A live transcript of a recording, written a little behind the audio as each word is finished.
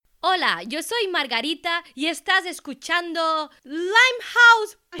Hola, yo soy Margarita y estás escuchando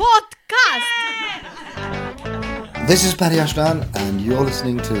Limehouse Podcast. This is Paddy Ashdown, and you're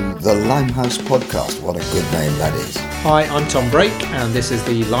listening to the Limehouse Podcast. What a good name that is. Hi, I'm Tom Brake, and this is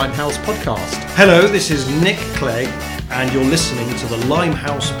the Limehouse Podcast. Hello, this is Nick Clegg, and you're listening to the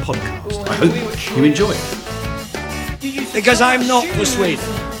Limehouse Podcast. I hope you enjoy it. Because I'm not persuaded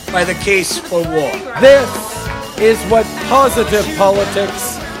by the case for war. This is what positive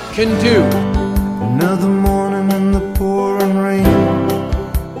politics can do. Another morning in the pouring rain.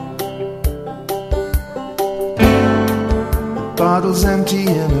 Bottles empty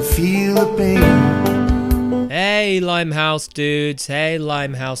and I feel the pain. Hey Limehouse dudes, hey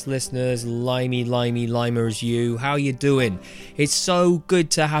Limehouse listeners, limers you, how you doing? It's so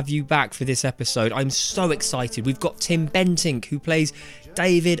good to have you back for this episode. I'm so excited. We've got Tim Bentinck, who plays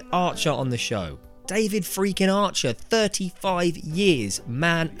David Archer on the show. David freaking Archer, 35 years,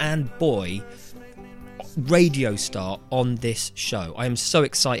 man and boy, radio star on this show. I am so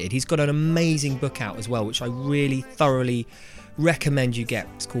excited. He's got an amazing book out as well, which I really thoroughly recommend you get.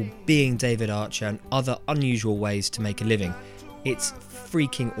 It's called Being David Archer and Other Unusual Ways to Make a Living. It's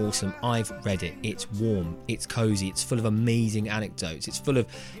freaking awesome. I've read it. It's warm, it's cozy, it's full of amazing anecdotes, it's full of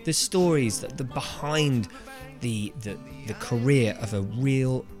the stories that the behind the career of a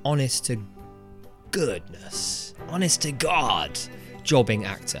real honest to God jobbing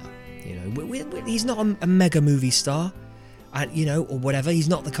actor. You know, he's not a mega movie star, and you know, or whatever. He's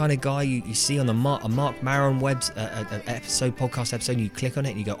not the kind of guy you see on a Mark Maron podcast episode. You click on it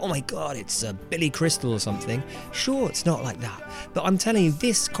and you go, "Oh my God, it's Billy Crystal or something." Sure, it's not like that, but I'm telling you,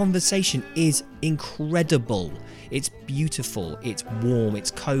 this conversation is incredible. It's beautiful. It's warm.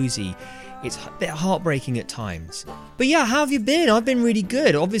 It's cozy. It's a bit heartbreaking at times. But yeah, how have you been? I've been really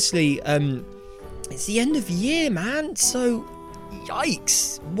good. Obviously, it's the end of the year, man. So.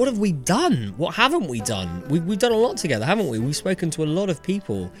 Yikes, what have we done? What haven't we done? We've done a lot together, haven't we? We've spoken to a lot of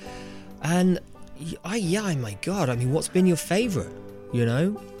people, and my God, I mean, what's been your favourite? You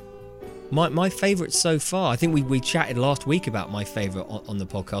know, my favourite so far, I think we chatted last week about my favourite on the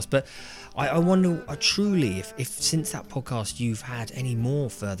podcast, but I wonder truly if since that podcast you've had any more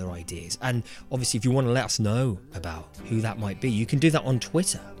further ideas. And obviously if you want to let us know about who that might be, you can do that on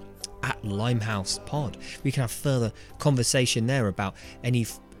Twitter at Limehouse Pod. We can have further conversation there about any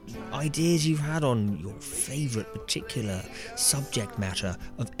ideas you've had on your favourite particular subject matter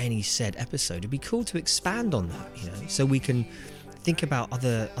of any said episode. It'd be cool to expand on that, you know, so we can think about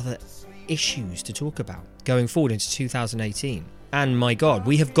other issues to talk about going forward into 2018. And my God,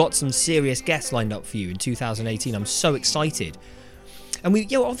 we have got some serious guests lined up for you in 2018. I'm so excited. And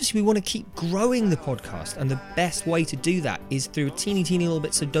obviously we want to keep growing the podcast, and the best way to do that is through teeny little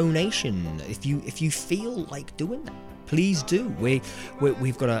bits of donation. If you feel like doing that, please do. We've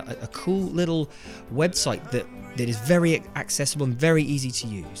got a cool little website that is very accessible and very easy to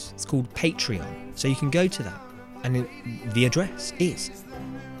use. It's called Patreon. So you can go to that, and the address is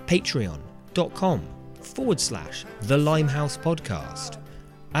patreon.com/The Limehouse Podcast,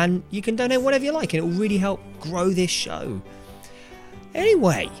 and you can donate whatever you like, and it will really help grow this show.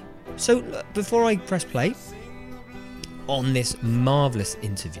 Anyway, so before I press play on this marvellous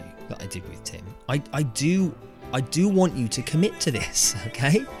interview that I did with Tim, I do want you to commit to this,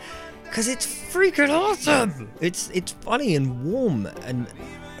 okay? Because it's freaking awesome. It's funny and warm, and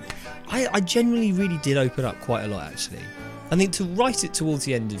I genuinely really did open up quite a lot, actually. I think to write it towards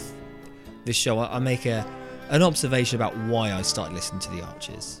the end of this show, I make an observation about why I started listening to the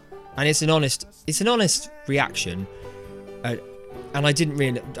Archers, and it's an honest reaction. And I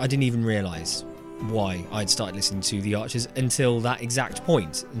didn't even realise why I'd started listening to the Archers until that exact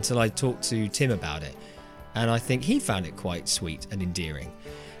point, until I talked to Tim about it. And I think he found it quite sweet and endearing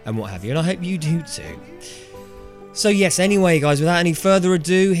and what have you, and I hope you do too. So yes, anyway guys, without any further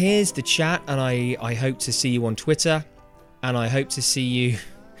ado, here's the chat, and I hope to see you on Twitter, and I hope to see you,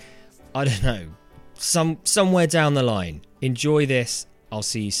 I don't know, somewhere down the line. Enjoy this. I'll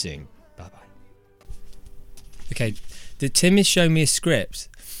see you soon. Bye-bye. Okay. Tim has shown me a script.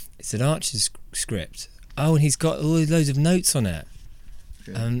 It's an Archer's script. Oh, and he's got loads of notes on it.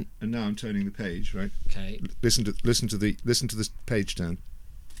 Okay. And now I'm turning the page, right? Okay. Listen to this page down.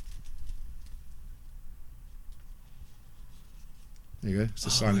 There you go. It's a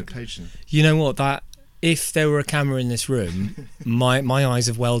silent page now. You know what? That if there were a camera in this room, my eyes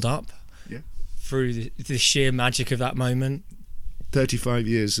have welled up. Yeah. Through the sheer magic of that moment. 35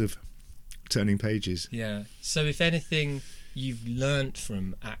 years of turning pages. Yeah. So if anything you've learnt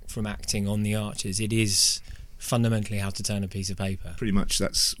from acting on the Archers, it is fundamentally how to turn a piece of paper. Pretty much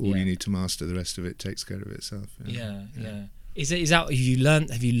that's all you need to master. The rest of it takes care of itself. Yeah. Is that have you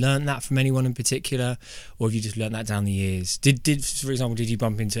learned that from anyone in particular, or have you just learned that down the years? Did for example, did you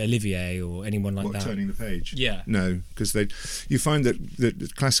bump into Olivier or anyone like that? Turning the page? Yeah. No, because you find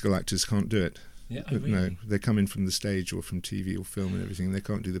that classical actors can't do it. Yeah, oh, really? No, they come in from the stage or from TV or film and everything. They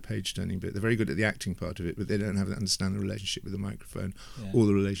can't do the page turning bit. They're very good at the acting part of it, but they don't understand the relationship with the microphone or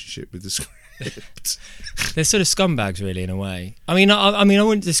the relationship with the script. They're sort of scumbags, really, in a way. I mean, I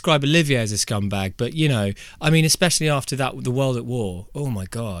wouldn't describe Olivier as a scumbag, but especially after that, The World at War. Oh my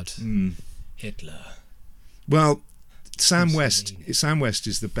God, Hitler. Well, Sam West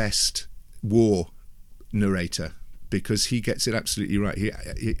is the best war narrator, because he gets it absolutely right. He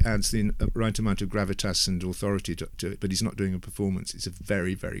adds the right amount of gravitas and authority to it, but he's not doing a performance. It's a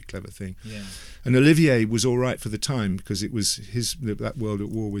very, very clever thing. Yeah. And Olivier was all right for the time, because it was that World at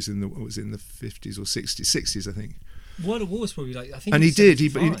War was in the 50s or 60s, I think. World at War was probably like, I think. And he did.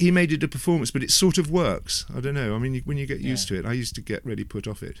 He made it a performance, but it sort of works. I don't know. I mean, when you get used to it, I used to get really put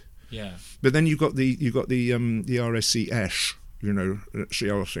off it. Yeah. But then you got the RSCS. That's the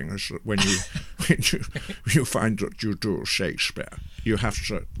other thing is that when you find that you do Shakespeare, you have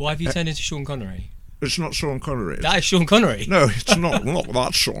to. Why have you turned into Sean Connery? It's not Sean Connery. That is Sean Connery. No, it's not.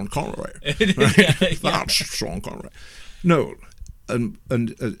 That's Sean Connery. That's Sean Connery. No, an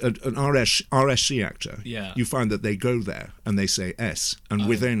RSC actor. Yeah. You find that they go there and they say S, and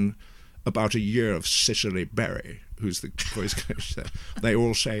within about a year of Cicely Berry, who's the voice coach there, they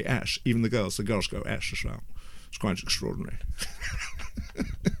all say S. Even the girls. The girls go S as well. It's quite extraordinary.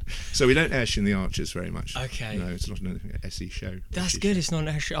 So we don't ash in the Archers very much. Okay. No, it's not an SE show. That's good. It's not an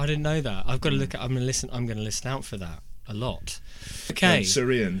ash. I didn't know that. I've got to look at. I'm going to listen out for that a lot. Okay. Sir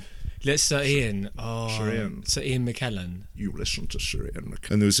Ian. Let's Sir Ian. Sir Ian McKellen. You listen to Sir Ian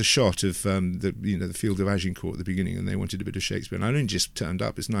McKellen. And there was a shot of the field of Agincourt at the beginning, and they wanted a bit of Shakespeare. And I only just turned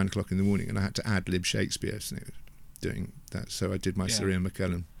up. It's 9 o'clock in the morning, and I had to ad-lib Shakespeare doing that. So I did my Sir Ian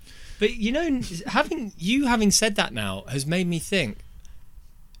McKellen. But having said that now has made me think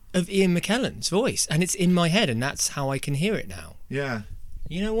of Ian McKellen's voice, and it's in my head, and that's how I can hear it now. Yeah.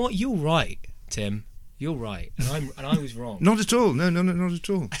 You know what? You're right, Tim. You're right, and I was wrong. Not at all. No, not at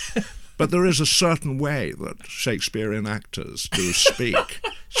all. But there is a certain way that Shakespearean actors do speak,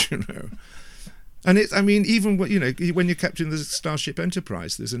 And even when you're captain of the Starship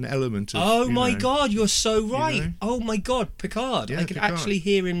Enterprise, there's an element of. Oh my God, you're so right. Oh my God, Picard. I can actually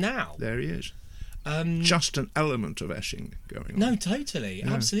hear him now. There he is. Just an element of Esching going on. No, totally,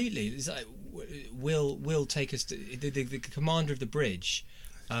 absolutely. It's like, will take us to the commander of the bridge.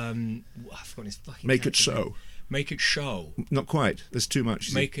 I've forgotten his fucking. Make it so. Make it so. Not quite. There's too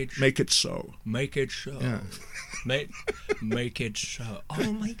much. Make it so. Make it so. Yeah. Make it so.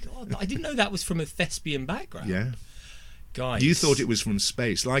 Oh my God! I didn't know that was from a thespian background. Yeah. Guys. You thought it was from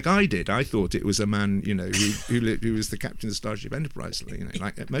space, like I did. I thought it was a man, who was the captain of the Starship Enterprise,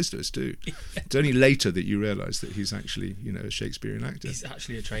 like most of us do. Yeah. It's only later that you realise that he's actually, a Shakespearean actor. He's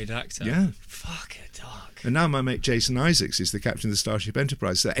actually a trained actor. Yeah. Fuck it, dog. And now my mate Jason Isaacs is the captain of the Starship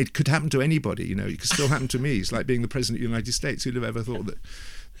Enterprise. So it could happen to anybody, it could still happen to me. It's like being the president of the United States. Who'd have ever thought that?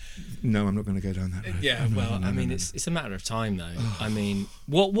 No, I'm not going to go down that road. Yeah, it's a matter of time, though. I mean,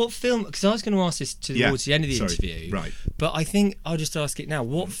 what film? Because I was going to ask this towards the end of the interview, right? But I think I'll just ask it now.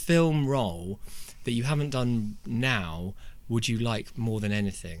 What film role that you haven't done now would you like more than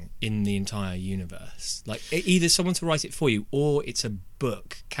anything in the entire universe? Like either someone to write it for you, or it's a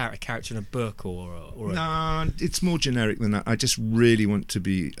book, character in a book, or no, it's more generic than that. I just really want to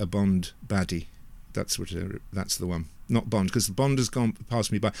be a Bond baddie. That's the one. Not Bond, because Bond has gone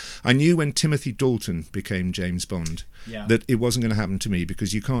past me by. I knew when Timothy Dalton became James Bond that it wasn't going to happen to me,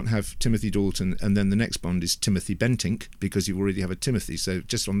 because you can't have Timothy Dalton and then the next Bond is Timothy Bentinck, because you already have a Timothy. So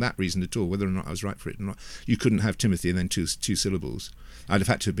just on that reason at all, whether or not I was right for it or not, you couldn't have Timothy and then two syllables. I'd have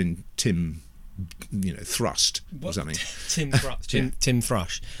had to have been Tim, Thrust or something. Tim Thrush. Tim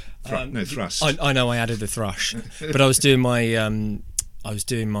Thrush. No, Thrust. I know I added the thrush, but I was doing my.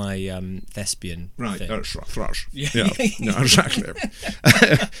 thespian thing. Thrush. Yeah. No, exactly.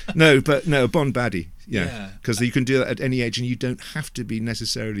 No, Bond baddie. Yeah, because you can do that at any age, and you don't have to be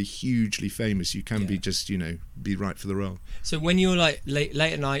necessarily hugely famous. You can be just, be right for the role. So when you're like late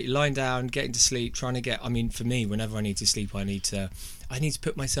at night, lying down, getting to sleep, trying to get. I mean, for me, whenever I need to sleep, I need to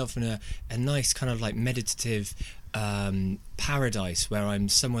put myself in a nice kind of like meditative paradise where I'm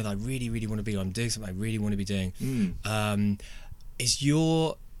somewhere that I really, really want to be. I'm doing something I really want to be doing. Is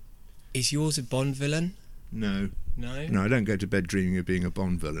yours a Bond villain? No, I don't go to bed dreaming of being a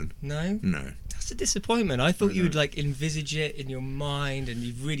Bond villain. No. That's That's a disappointment. I thought you would like envisage it in your mind and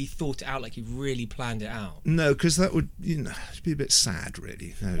you've really thought it out, like you've really planned it out. No, because that would, it'd be a bit sad,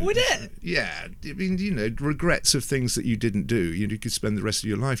 really. No, Would it? Yeah. I mean, regrets of things that you didn't do. You could spend the rest of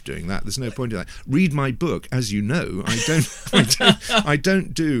your life doing that. There's no point in that. Read my book, as you know. I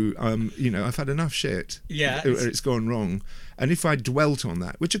don't do. I've had enough shit. Yeah. Where it's gone wrong, and if I dwelt on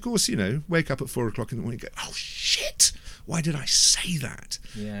that, which of course, wake up at 4 o'clock in the morning and go, oh shit. Why did I say that?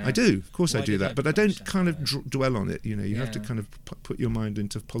 Yeah. I do, of course. Why I do did that, I but I don't that kind of way? dwell on it. You have to Yeah. kind of put your mind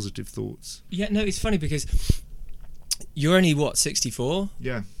into positive thoughts. Yeah, no, it's funny because you're only 64,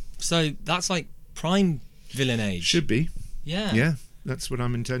 Yeah, so that's like prime villain age. should be. Yeah. Yeah, that's what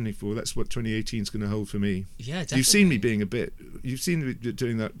I'm intending for. That's what 2018 is going to hold for me. Yeah, definitely. You've seen me being you've seen me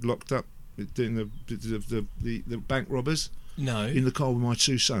doing that, locked up, doing the bank robbers No. in the car with my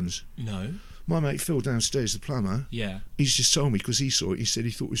two sons. No. My mate Phil downstairs, the plumber. Yeah. He's just told me because he saw it. He said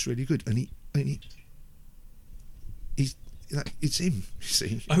he thought it was really good, it's him. You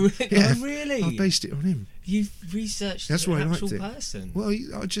see? Oh, Yeah. oh, really? I based it on him. You've researched That's an why I actual liked it. person. Well,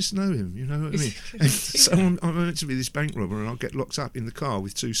 I just know him. You know what I mean? And so I'm meant to be this bank robber, and I'll get locked up in the car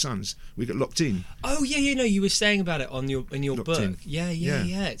with two sons. We get locked in. Oh yeah, no, you were saying about it in your Locked book. in. Yeah.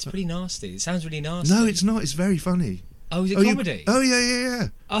 Yeah. It's pretty nasty. It sounds really nasty. No, it's not. It's very funny. Oh, is it Oh, comedy? yeah.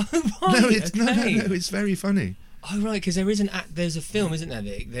 Oh, right. No, it's okay. no. It's very funny. Oh, right, because there's a film, isn't there?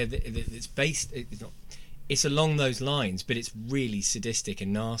 It's based. It's not. It's along those lines, but it's really sadistic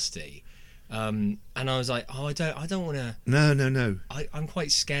and nasty. And I was like, I don't want to. No. I'm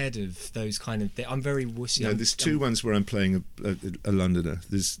quite scared of those kind of. I'm very wussy. No, there's two ones where I'm playing a Londoner.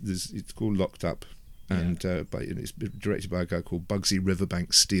 There's it's called Locked Up, and it's directed by a guy called Bugsy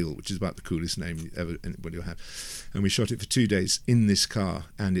Riverbank Steele, which is about the coolest name ever anybody will have. And we shot it for 2 days in this car,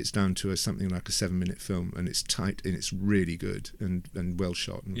 and it's down to something like a 7-minute film, and it's tight and it's really good and well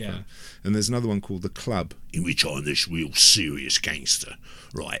shot and fun. And there's another one called The Club, in which I'm this real serious gangster,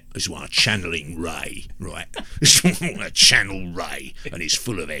 right? It's one channeling Ray, right? It's one to channel Ray, and it's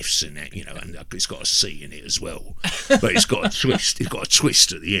full of F's in it, and it's got a C in it as well. But it's got a twist. It's got a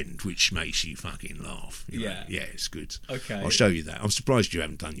twist at the end, which makes you fucking laugh. you know? Yeah, it's good. Okay. I'll show you that. I'm surprised you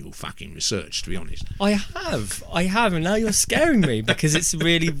haven't done your fucking research, to be honest. I have, and now you're scaring me because it's a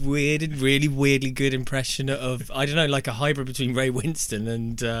really weird and really weirdly good impression of, I don't know, like a hybrid between Ray Winston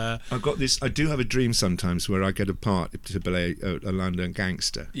and. I've got this. I do have a dream sometimes where I get a part to play a London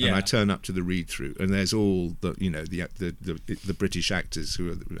gangster, and I turn up to the read-through, and there's all the British actors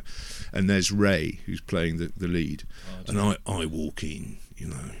and there's Ray who's playing the lead, and I walk in,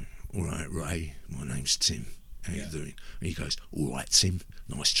 all right, Ray, my name's Tim. How you doing? And he goes, all right, Tim,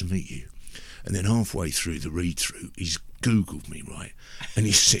 nice to meet you. And then halfway through the read-through, he's Googled me, right? And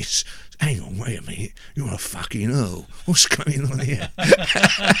he says, hang on, wait a minute, you're a fucking Earl. What's going on here?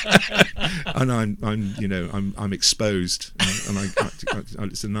 And I'm exposed,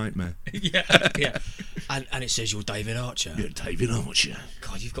 and it's a nightmare. Yeah. And it says you're David Archer. You're David Archer.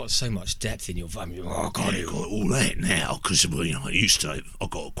 God, you've got so much depth in your family. Oh, God, I've got all that now, because I've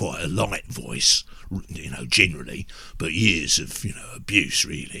got quite a light voice, generally, but years of, abuse,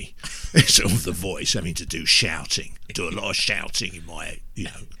 really. Sort of the voice, having to do shouting. Do a lot of shouting in my,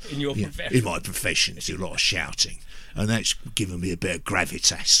 in your profession. In my profession, do a lot of shouting, and that's given me a bit of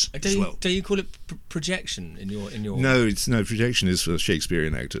gravitas as well. Do you call it projection in your? No, projection is for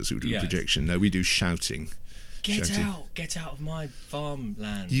Shakespearean actors who do projection. No, we do shouting. Get out of my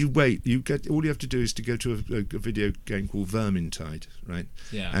farmland. You wait. All you have to do is to go to a video game called Vermintide, right?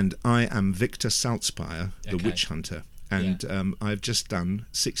 Yeah. And I am Victor Saltzpyre, the witch hunter, and I've just done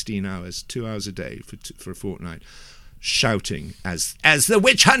 16 hours, 2 hours a day for a fortnight, shouting as the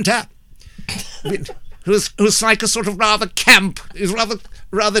witch hunter, who's like a sort of rather camp, who's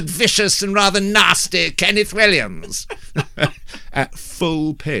rather vicious and rather nasty, Kenneth Williams, at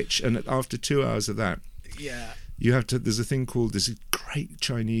full pitch. And after 2 hours of that, you have to. There's a great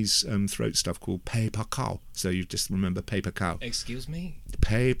Chinese throat stuff called pei pa cow. So you just remember pei pa cow. Excuse me.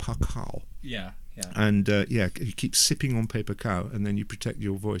 Pei pa cow. Yeah. And you keep sipping on paper cow, and then you protect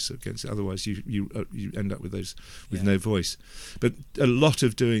your voice against it. Otherwise, you end up with no voice. But a lot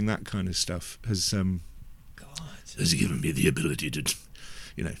of doing that kind of stuff has given me the ability to,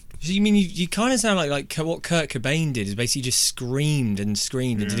 So you mean you kind of sound like what Kurt Cobain did? Is basically just screamed until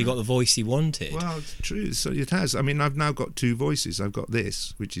he got the voice he wanted. Well, it's true. So it has. I mean, I've now got two voices. I've got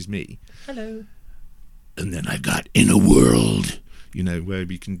this, which is me. Hello. And then I've got Inner World. Where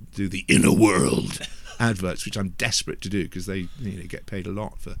we can do the Inner World adverts, which I'm desperate to do because they get paid a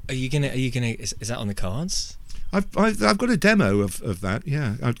lot for. Are you gonna? Is that on the cards? I've got a demo of that.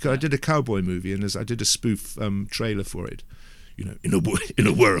 Yeah, I did a cowboy movie, and I did a spoof trailer for it. in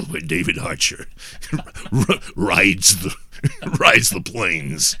a world where David Archer rides the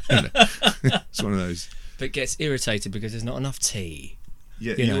plains. It's one of those. But gets irritated because there's not enough tea.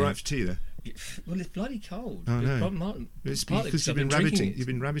 Yeah, you're right for tea there. Well, it's bloody cold. Oh no! It's because you've been rabbiting. You've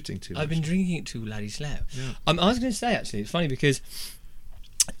been rabbiting too much. I've been drinking it too bloody slow. Yeah. I was going to say, actually, it's funny because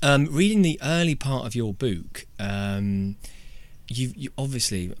reading the early part of your book, you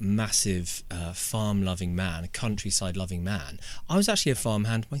obviously massive farm-loving man, countryside-loving man. I was actually a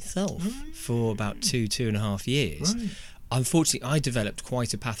farmhand myself for about 2.5 years. Right. Unfortunately, I developed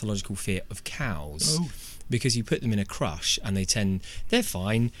quite a pathological fear of cows. Because you put them in a crush and they're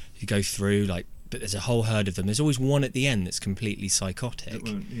fine. You go through but there's a whole herd of them. There's always one at the end that's completely psychotic. That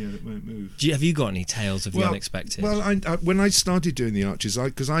won't move. Have you got any tales of the unexpected? Well, when I started doing the Archers,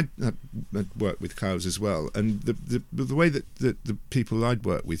 because I had worked with cows as well, and the way that the people I'd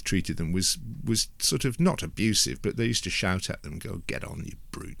worked with treated them was sort of not abusive, but they used to shout at them, go, get on, you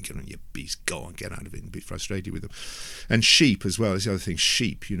brute, get on, you beast, go on, get out of it, and be frustrated with them. And sheep as well is the other thing.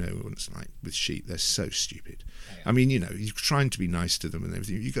 Sheep, it's like with sheep, they're so stupid. I mean, you're trying to be nice to them and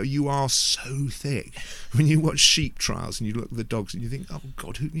everything. You go, you are so thick. When you watch sheep trials and you look at the dogs and you think, oh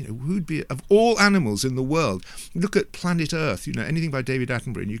God, who'd be, of all animals in the world, look at planet Earth, anything by David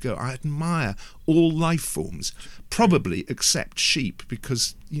Attenborough, and you go, I admire all life forms, probably except sheep,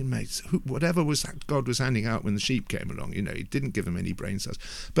 because whatever God was handing out when the sheep came along, he didn't give them any brain cells.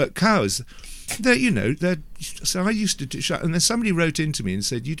 But cows, they're so I used to, and then somebody wrote into me and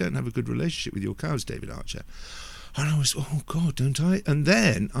said, you don't have a good relationship with your cows, David Archer. And I was, oh God, don't I? And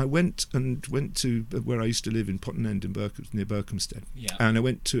then I went to where I used to live in Potton End near Berkhamsted. Yeah. And I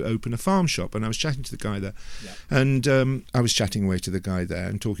went to open a farm shop, and I was chatting to the guy there. Yeah. And I was chatting away to the guy there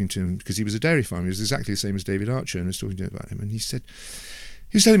and talking to him, because he was a dairy farmer. He was exactly the same as David Archer, and I was talking to him about him. And he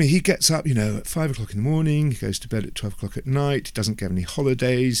was telling me he gets up, at 5 o'clock in the morning, he goes to bed at 12 o'clock at night, he doesn't get any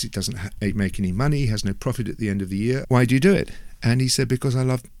holidays, he doesn't make any money, he has no profit at the end of the year. Why do you do it? And he said, because I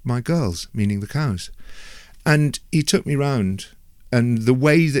love my girls, meaning the cows. And he took me round, and the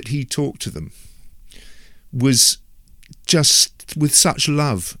way that he talked to them was just with such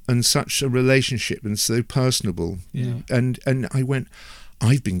love and such a relationship and so personable. Yeah. And I went,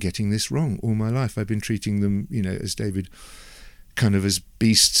 I've been getting this wrong all my life. I've been treating them, as David, kind of as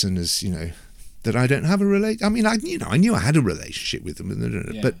beasts, and as, that I don't have a relate. I mean, I knew I had a relationship with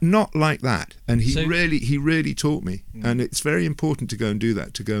them, but not like that. And he really taught me. And it's very important to go and do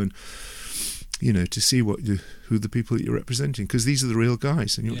that, to go and, to see who the people that you're representing, because these are the real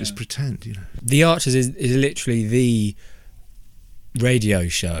guys, and you'll just pretend. The Archers is literally the radio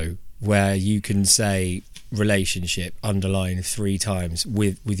show where you can say relationship underline 3 times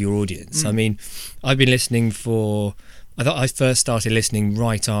with your audience. I mean, I've been listening I thought I first started listening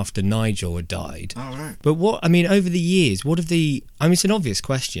right after Nigel had died. Oh, right. But over the years, it's an obvious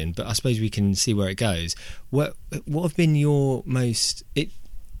question, but I suppose we can see where it goes. What have been your most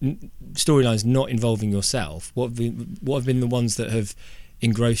storylines not involving yourself? What have been the ones that have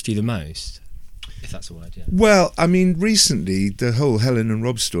engrossed you the most? If that's all right, yeah. Well, I mean, recently the whole Helen and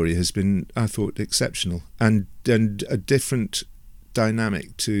Rob story has been, I thought, exceptional and a different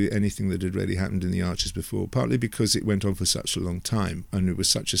dynamic to anything that had really happened in the Archers before, partly because it went on for such a long time and it was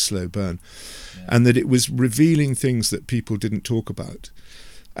such a slow burn, and that it was revealing things that people didn't talk about.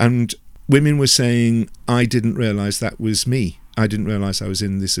 And women were saying, I didn't realise that was me. I didn't realise I was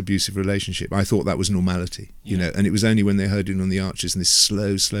in this abusive relationship. I thought that was normality, and it was only when they heard it on the Archers and this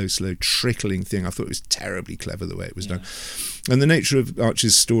slow trickling thing. I thought it was terribly clever the way it was done. And the nature of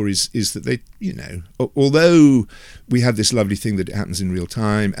Archer's stories is that they, although we have this lovely thing that it happens in real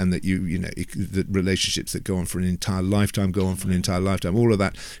time, and that the relationships that go on for an entire lifetime, all of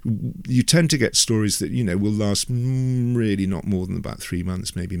that, you tend to get stories that, will last really not more than about 3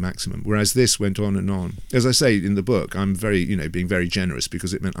 months, maybe maximum. Whereas this went on and on. As I say in the book, I'm very, being very generous,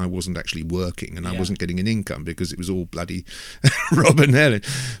 because it meant I wasn't actually working and I wasn't getting an income, because it was all bloody Rob and Helen.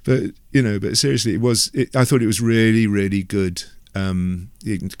 But seriously, I thought it was really, really good.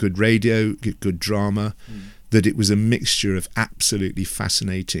 Good radio, good drama, that it was a mixture of absolutely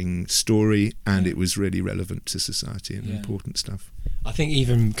fascinating story, and it was really relevant to society and important stuff. I think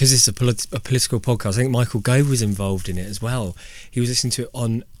even because it's a political podcast, I think Michael Gove was involved in it as well. He was listening to it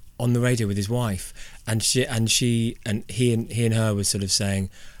on the radio with his wife, and he and her was sort of saying,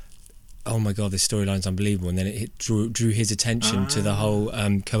 oh my God, this storyline's unbelievable, and then it drew his attention to the whole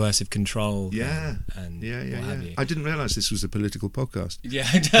coercive control. Yeah, and yeah. what have you. I didn't realise this was a political podcast. Yeah.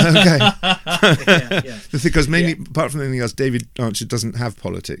 Okay. Because mainly, apart from anything else, David Archer doesn't have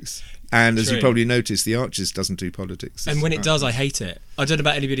politics. And as you probably noticed, the Archers doesn't do politics. And when it does, I hate it. I don't know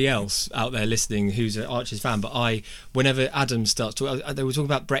about anybody else out there listening who's an Archers fan, but whenever Adam starts talking, they were talking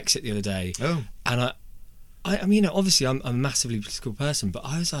about Brexit the other day. Oh. And I mean, obviously I'm a massively political person, but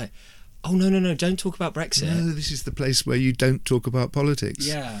I was like, oh no, don't talk about Brexit. No, this is the place where you don't talk about politics.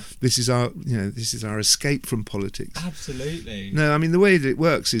 Yeah. This is our escape from politics. Absolutely. No, I mean, the way that it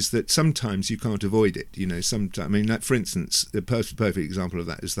works is that sometimes you can't avoid it. Sometimes, I mean, like, for instance, the perfect example of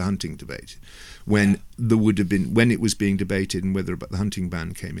that is the hunting debate. When when it was being debated and whether the hunting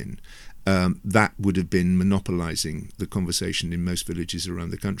ban came in, that would have been monopolising the conversation in most villages around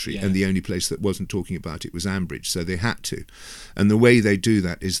the country, and the only place that wasn't talking about it was Ambridge, so they had to. And the way they do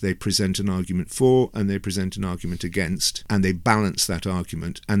that is they present an argument for and they present an argument against, and they balance that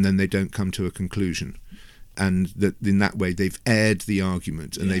argument, and then they don't come to a conclusion. And that in that way they've aired the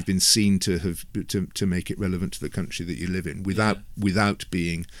argument, and they've been seen to have to make it relevant to the country that you live in without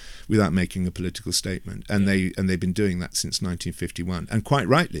making a political statement. And they've been doing that since 1951, and quite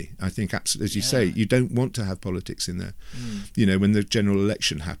rightly, I think. Absolutely, as you say, you don't want to have politics in there. When the general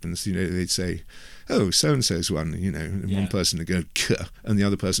election happens, they'd say, oh, so and so's won, and one person would go "Kuh," and the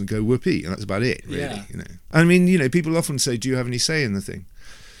other person would go whoopee, and that's about it, really. I mean, people often say, do you have any say in the thing?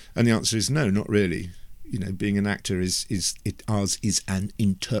 And the answer is no, not really. Being an actor is an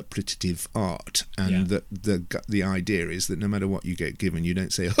interpretative art, and the idea is that no matter what you get given, you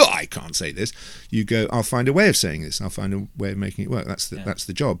don't say, "Oh, I can't say this." You go, "I'll find a way of saying this. I'll find a way of making it work." That's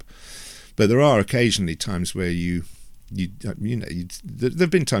the job. But there are occasionally times where there've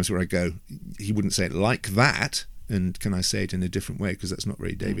been times where I go, "He wouldn't say it like that." And can I say it in a different way? Because that's not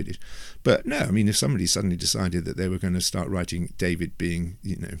very Davidish. But no, I mean, if somebody suddenly decided that they were going to start writing David being,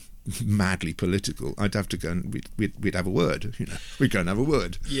 madly political, I'd have to go and we'd have a word. We'd go and have a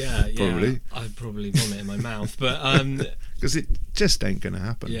word. Yeah, probably. I'd probably vomit in my mouth, but because it just ain't going to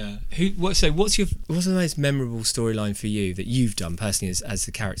happen. Yeah. What's the most memorable storyline for you that you've done personally as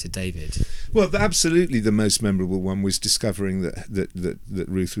the character David? Well, absolutely, the most memorable one was discovering that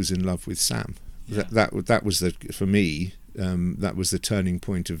Ruth was in love with Sam. Yeah. That was for me. That was the turning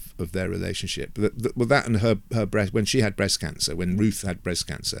point of their relationship. That and her breast, when she had breast cancer, when Ruth had breast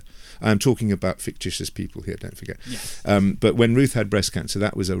cancer. I'm talking about fictitious people here, don't forget. Yes. But when Ruth had breast cancer,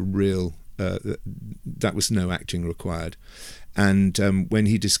 that was a real. That was no acting required. And when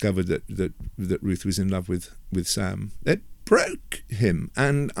he discovered that Ruth was in love with Sam, it broke him.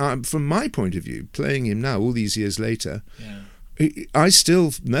 And from my point of view, playing him now, all these years later. Yeah. I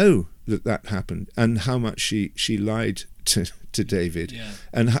still know that happened, and how much she lied to David,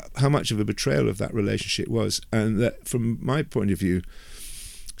 and how much of a betrayal of that relationship was. And that, from my point of view,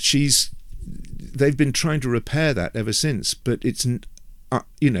 they've been trying to repair that ever since. But it's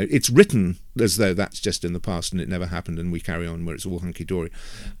written as though that's just in the past and it never happened, and we carry on where it's all hunky-dory.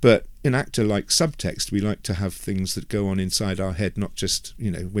 But in actor like subtext, we like to have things that go on inside our head, not just,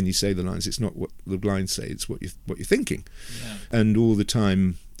 when you say the lines, it's not what the lines say, it's what you're thinking. And all the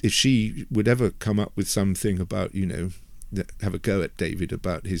time, if she would ever come up with something about, have a go at David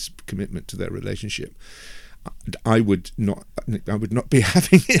about his commitment to their relationship, I would not be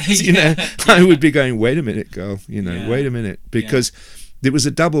having it. I would be going, wait a minute, girl, wait a minute, because there was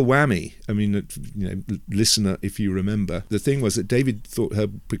a double whammy. I mean, listener, if you remember, the thing was that David thought her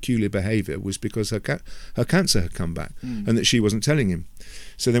peculiar behaviour was because her cancer had come back, and that she wasn't telling him.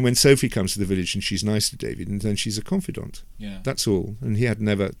 So then when Sophie comes to the village and she's nice to David, and then she's a confidant. That's all. And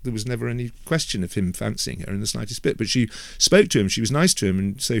there was never any question of him fancying her in the slightest bit. But she spoke to him, she was nice to him,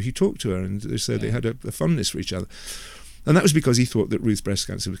 and so he talked to her, and so they had a fondness for each other. And that was because he thought that Ruth's breast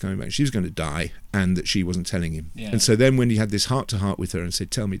cancer was coming back. She was going to die, and that she wasn't telling him. And so then when he had this heart-to-heart with her and said,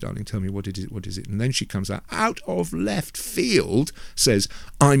 "Tell me, darling, tell me, what is it? And then she comes out of left field, says,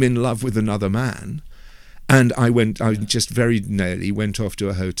 "I'm in love with another man." And I just very nearly went off to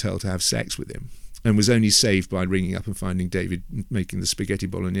a hotel to have sex with him, and was only saved by ringing up and finding David making the spaghetti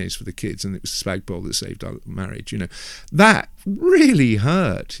bolognese for the kids, and it was spag bowl that saved our marriage. That really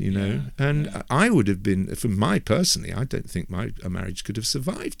hurt. And I would have been, for my personally, I don't think a marriage could have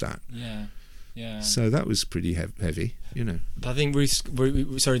survived that. So that was pretty heavy. But I think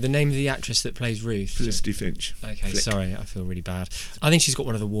the name of the actress that plays Ruth, Felicity Finch. Okay, sorry, I feel really bad. I think she's got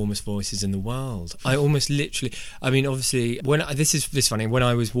one of the warmest voices in the world. I almost literally, I mean, obviously, this is funny. When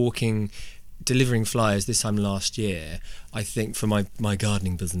I was walking delivering flyers this time last year, I think, for my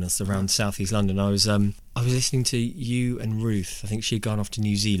gardening business around South East London. I was listening to you and Ruth. I think she had gone off to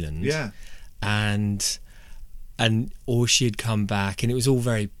New Zealand. Yeah. And or she had come back, and it was all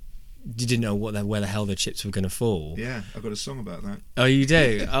very. You didn't know where the hell the chips were going to fall. Yeah, I've got a song about that. Oh, you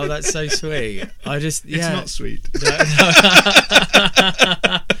do? Oh, that's so sweet. It's not sweet.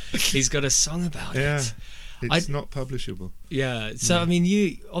 He's got a song about it. It's not publishable. Yeah. So I mean,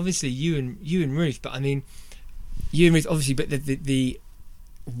 you and Ruth, but I mean, you and Ruth obviously, but the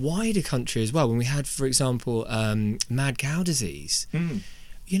wider country as well. When we had, for example, mad cow disease.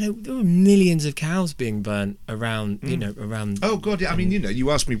 You know, there were millions of cows being burnt around. You know, around. Oh God! Yeah. I mean,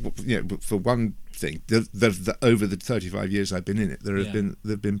 you asked me. For one thing, over the 35 years I've been in it,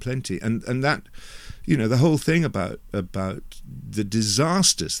 there've been plenty, and that, the whole thing about the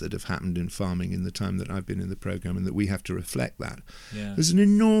disasters that have happened in farming in the time that I've been in the programme, and that we have to reflect that. Yeah. There's an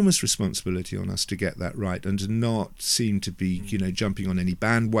enormous responsibility on us to get that right, and to not seem to be, jumping on any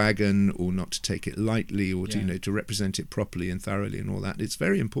bandwagon, or not to take it lightly, or to represent it properly and thoroughly and all that. It's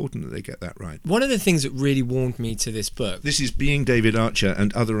very important that they get that right. One of the things that really warmed me to this book. This is Being David Archer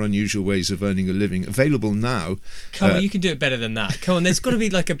and Other Unusual Ways of Earning a Living, available now. Come on, you can do it better than that. Come on, there's got to be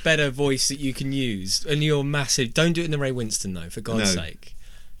like a better voice that you can use. And you're massive. Don't do it in the Ray Winston though, for God's sake.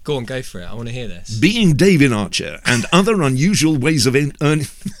 Go on, go for it. I want to hear this. Being David Archer and Other Unusual Ways of Earning...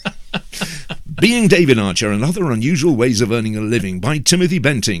 Being David Archer and Other Unusual Ways of Earning a Living by Timothy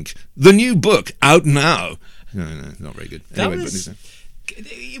Bentinck. The new book, out now. No, not very good.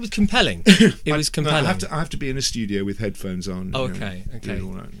 It was compelling. It was compelling. I have to be in a studio with headphones on. Okay. Have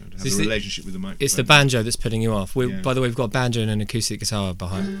a relationship with the microphone. It's the banjo that's putting you off. By the way, we've got a banjo and an acoustic guitar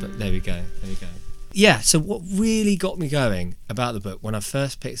behind. But there we go. Yeah, so what really got me going about the book when I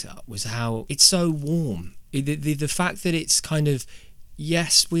first picked it up was how it's so warm. The fact that it's kind of,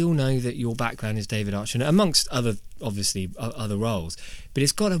 yes, we all know that your background is David Archer, amongst other, obviously, other roles, but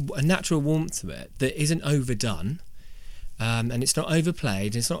it's got a natural warmth to it that isn't overdone, and it's not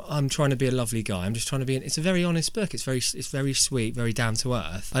overplayed. It's not, I'm trying to be a lovely guy. I'm just trying to be. It's a very honest book. It's very sweet, very down to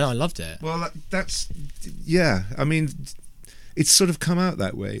earth. I loved it. Well, yeah. I mean, it's sort of come out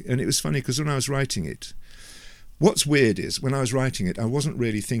that way, and it was funny because when I was writing it, what's weird is when I was writing it, I wasn't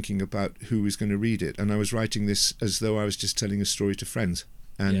really thinking about who was going to read it, and I was writing this as though I was just telling a story to friends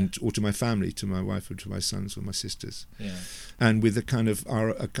or to my family, to my wife or to my sons or my sisters, and with a kind of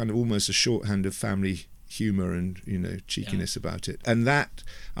almost a shorthand of family humour and cheekiness about it. And that,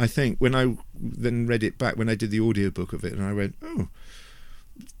 I think, when I then read it back, when I did the audiobook of it, and I went,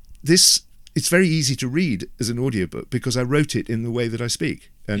 it's very easy to read as an audiobook because I wrote it in the way that I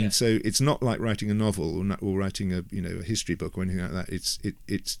speak. And so it's not like writing a novel or writing a history book or anything like that.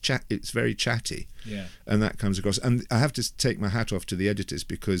 It's very chatty, and that comes across. And I have to take my hat off to the editors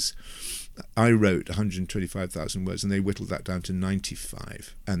because I wrote 125,000 words and they whittled that down to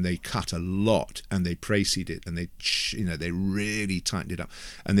 95, and they cut a lot and they précied it and they really tightened it up,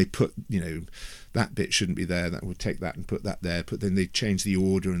 and they put that bit shouldn't be there, that would take that and put that there, but then they change the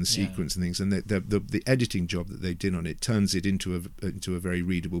order and the sequence and things, and the editing job that they did on it turns it into a very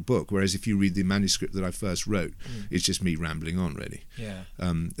readable book. Whereas if you read the manuscript that I first wrote, it's just me rambling on really.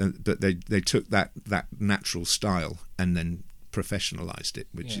 But they took that natural style and then professionalized it,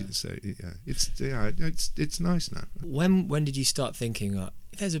 which is it's nice now. When did you start thinking,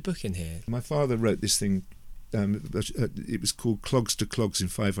 there's a book in here? My father wrote this thing. It was called Clogs to Clogs in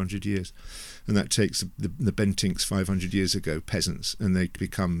 500 Years, and that takes the Bentinks 500 years ago, peasants, and they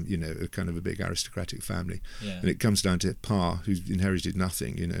become a kind of a big aristocratic family, and it comes down to Pa, who's inherited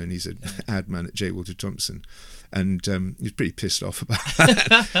nothing, and he's an ad man at J. Walter Thompson, and he's pretty pissed off about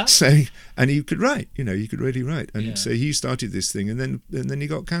that. So, and he could write, he could really write, and so he started this thing, and then he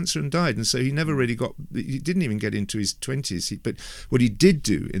got cancer and died, and so he never really he didn't even get into his 20s. But what he did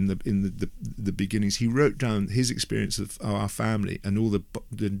do in the beginnings, he wrote down his experience of our family and all the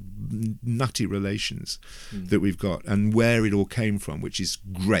nutty relations that we've got and where it all came from, which is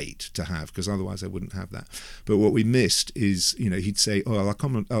great to have because otherwise I wouldn't have that. But what we missed is, he'd say,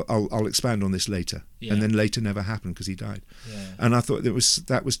 I'll expand on this later, and then later never happened because he died. And I thought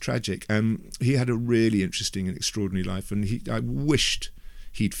that was tragic. He had a really interesting and extraordinary life, and I wished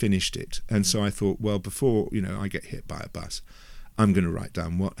he'd finished it. And so I thought, well, before I get hit by a bus, I'm going to write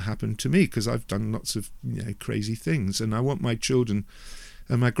down what happened to me because I've done lots of crazy things, and I want my children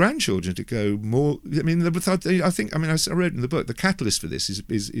and my grandchildren to go more. I mean, I think. I mean, I wrote in the book the catalyst for this is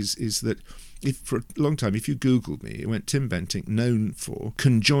that if for a long time, if you Googled me, it went Tim Bentinck, known for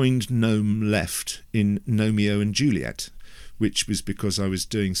conjoined gnome left in Romeo and Juliet, which was because I was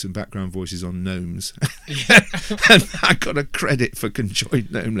doing some background voices on gnomes. And I got a credit for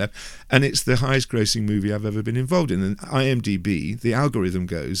conjoined gnome left. And it's the highest grossing movie I've ever been involved in. And IMDb, the algorithm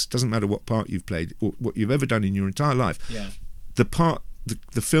goes, doesn't matter what part you've played or what you've ever done in your entire life,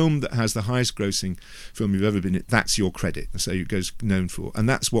 the film that has the highest grossing film you've ever been in, that's your credit. So it goes known for. And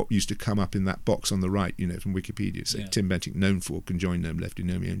that's what used to come up in that box on the right, from Wikipedia. So Tim Bentinck, known for conjoined gnome left in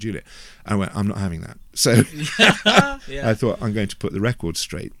Romeo and Juliet. I went, I'm not having that. So I thought, I'm going to put the record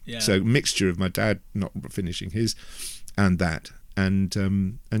straight. So mixture of my dad not finishing his and that. And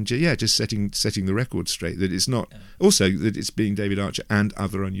just setting the record straight, that it's not also that it's being David Archer and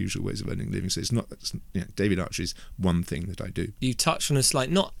other unusual ways of earning a living. So it's not David Archer is one thing that I do. You touched on a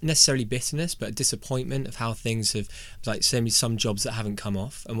slight, not necessarily bitterness, but a disappointment of how things have, like some jobs that haven't come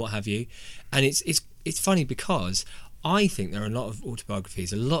off and what have you. And it's funny because I think there are a lot of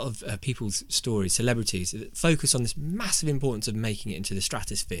autobiographies, a lot of people's stories, celebrities, that focus on this massive importance of making it into the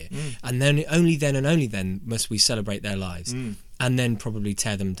stratosphere. And then only then must we celebrate their lives, and then probably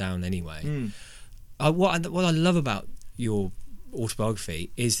tear them down anyway. What I love about your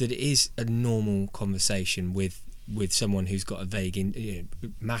autobiography is that it is a normal conversation with someone who's got a vague,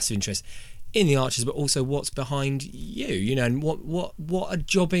 massive interest in the Archers, but also what's behind you, and what a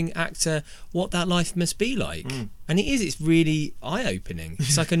jobbing actor, what that life must be like. And it's really eye-opening.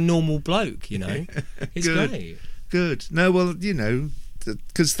 It's like a normal bloke, It's great. Good. No, well,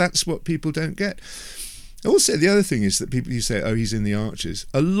 because that's what people don't get. Also, the other thing is that people, you say, oh, he's in the Archers.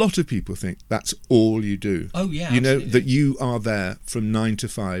 A lot of people think that's all you do. Oh, yeah, absolutely. That you are there from 9 to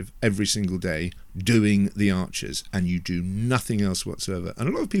 5 every single day doing the Archers, and you do nothing else whatsoever. And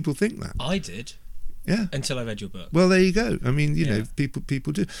a lot of people think that. I did. Yeah. Until I read your book. Well, there you go. I mean,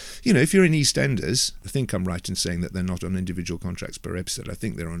 people do. If you're in EastEnders, I think I'm right in saying that they're not on individual contracts per episode. I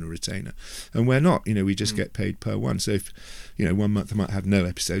think they're on a retainer. And we're not. We just get paid per one. So if, 1 month I might have no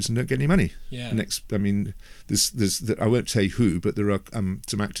episodes and don't get any money. Yeah. There's I won't say who, but there are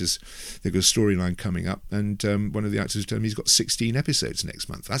some actors, they've got a storyline coming up, and one of the actors told me he's got 16 episodes next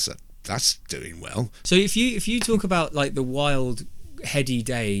month. That's doing well. So if you talk about like the wild, heady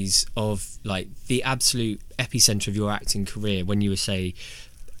days of like the absolute epicenter of your acting career, when you were, say,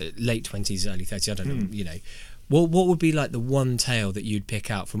 late 20s, early 30s, I don't know, what would be like the one tale that you'd pick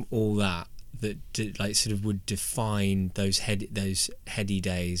out from all that sort of would define those heady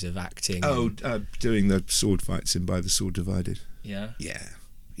days of acting? Doing the sword fights in By the Sword Divided. Yeah.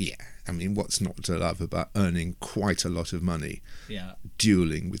 I mean, what's not to love about earning quite a lot of money,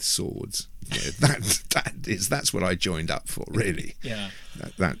 dueling with swords? That's what I joined up for, really.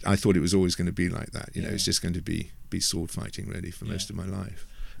 That I thought it was always going to be like that. It's just going to be sword fighting, really, for most of my life.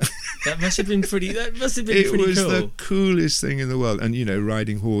 That must have been pretty. It was cool. The coolest thing in the world, and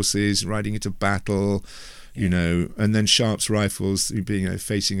riding horses, riding into battle. And then Sharp's rifles, being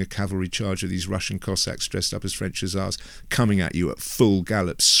facing a cavalry charge of these Russian Cossacks dressed up as French hussars, coming at you at full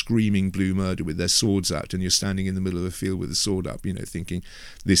gallop, screaming blue murder with their swords out, and you're standing in the middle of a field with a sword up, thinking,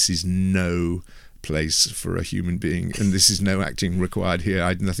 this is no place for a human being, and this is no acting required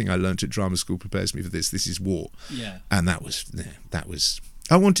here. Nothing I learnt at drama school prepares me for this. This is war. And that was.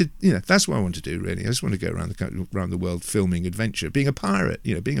 I wanted, that's what I want to do, really. I just want to go around the world filming adventure. Being a pirate,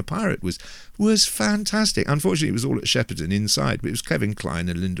 being a pirate was fantastic. Unfortunately, it was all at Shepperton inside, but it was Kevin Kline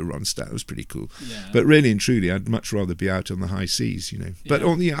and Linda Ronstadt. It was pretty cool. But really and truly, I'd much rather be out on the high seas, But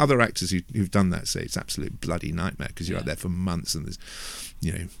all the other actors who've done that say it's absolute bloody nightmare, because you're out there for months and there's,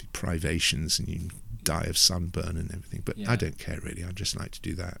 privations and you die of sunburn and everything. But I don't care, really. I just like to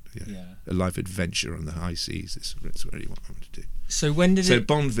do that. A life adventure on the high seas. That's really what I want to do. So when did it...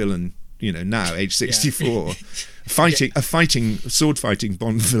 Bond villain, now age 64, sword fighting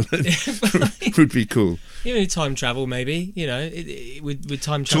Bond villain would be cool. Time travel, maybe. With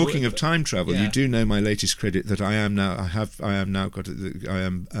time travel. Talking of time travel, you do know my latest credit that I am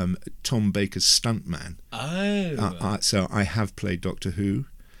Tom Baker's stuntman. Oh. So I have played Doctor Who.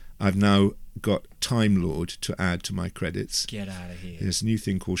 I've now got Time Lord to add to my credits. Get out of here. There's a new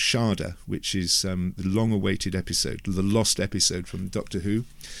thing called Shada, which is the long-awaited episode, the lost episode from Doctor Who,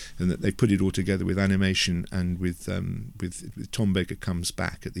 and that they put it all together with animation and with Tom Baker comes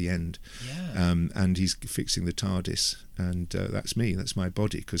back at the end, and he's fixing the TARDIS, and that's me, that's my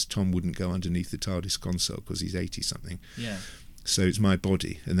body, because Tom wouldn't go underneath the TARDIS console because he's 80-something. So it's my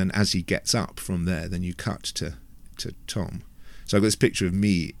body, and then as he gets up from there, then you cut to Tom. So I've got this picture of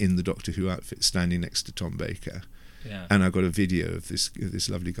me in the Doctor Who outfit standing next to Tom Baker, Yeah. And I got a video of this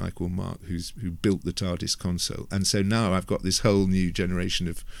lovely guy called Mark who built the TARDIS console. And so now I've got this whole new generation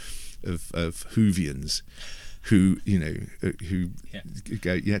of Whovians who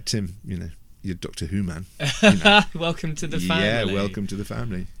go, yeah, Tim, you're Doctor Who man. Welcome to the family. Yeah, welcome to the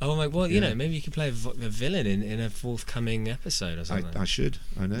family. Oh my! Well, maybe you could play a villain in a forthcoming episode or something. I should.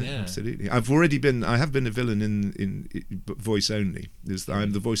 I know, absolutely. I have been a villain in voice only.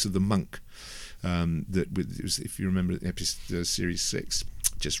 I'm the voice of the monk. If you remember series 6,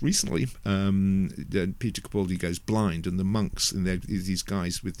 just recently, Peter Capaldi goes blind, and the monks, and these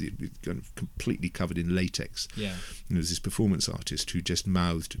guys with kind of completely covered in latex. Yeah. And there's this performance artist who just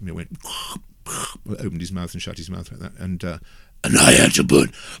mouthed, went, opened his mouth and shut his mouth like that, and I had to put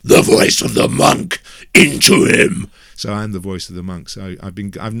the voice of the monk into him. So I'm the voice of the monk. So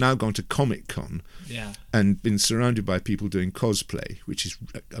I've now gone to Comic-Con, and been surrounded by people doing cosplay, which is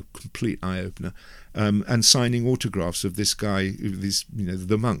a complete eye opener, and signing autographs of this guy,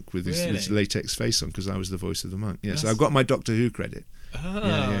 the monk with his latex face on, because I was the voice of the monk. Yeah, so I've got my Doctor Who credit.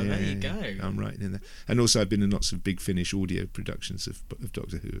 There you go. I'm right in there. And also I've been in lots of Big Finish audio productions of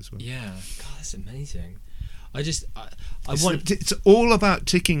Doctor Who as well. Yeah, God, that's amazing. It's all about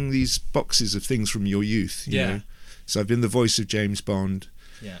ticking these boxes of things from your youth. You know? So I've been the voice of James Bond.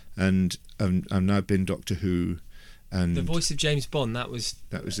 Yeah. And I've now been Doctor Who. And the voice of James Bond, that was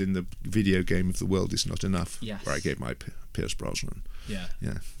in the video game of The World Is Not Enough. Yes. Where I gave my Pierce Brosnan. Yeah.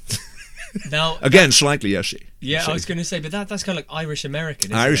 Yeah. Now again, slightly yeshy. Yeah, I was going to say, but that's kind of like Irish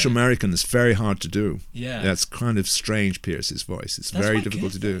American. Irish American is very hard to do. Yeah. That's kind of strange, Pierce's voice. It's very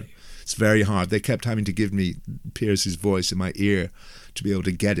difficult to do. Though. It's very hard. They kept having to give me Pierce's voice in my ear to be able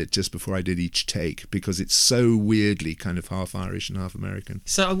to get it just before I did each take, because it's so weirdly kind of half Irish and half American.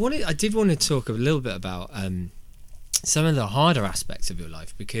 So I did want to talk a little bit about some of the harder aspects of your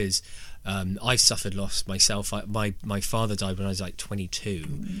life, because I suffered loss myself. My father died when I was like 22,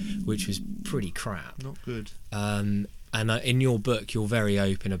 which was pretty crap. Not good. And in your book, you're very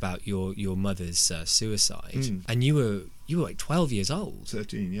open about your mother's suicide, and you were like 12 years old.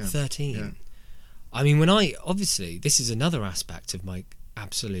 13, yeah. 13. Yeah. I mean, obviously this is another aspect of my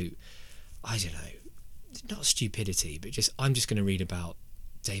absolute, I don't know, not stupidity, but I'm just going to read about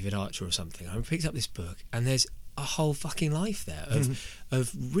David Archer or something. I picked up this book, and there's a whole fucking life there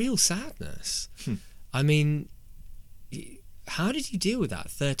of real sadness. I mean, how did you deal with that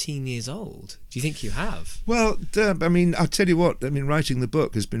 13 years old? Do you think you have? Well, I mean, I'll tell you what, I mean, writing the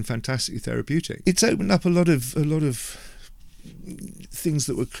book has been fantastically therapeutic. It's opened up a lot of things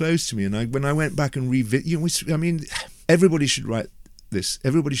that were close to me, and when I went back and I mean, everybody should write this.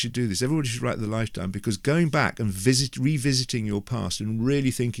 Everybody should do this. Everybody should write The Lifetime, because going back and revisiting your past and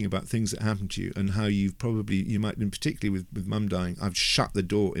really thinking about things that happened to you and how you might, and particularly with Mum dying, I've shut the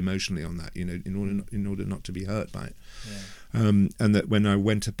door emotionally on that, in order not to be hurt by it. Yeah. And that when I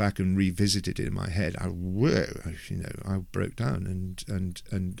went back and revisited it in my head, I broke down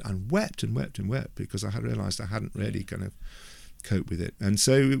and wept and wept and wept, because I had realised I hadn't really kind of cope with it. And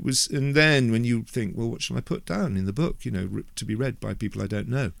so it was, and then when you think, well, what shall I put down in the book, to be read by people I don't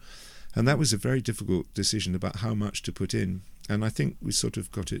know? And that was a very difficult decision about how much to put in. And I think we sort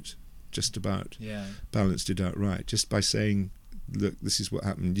of got it just about balanced it out right, just by saying, look, this is what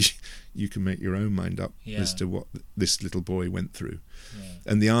happened. You can make your own mind up as to what this little boy went through. Yeah.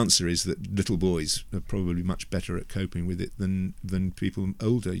 And the answer is that little boys are probably much better at coping with it than people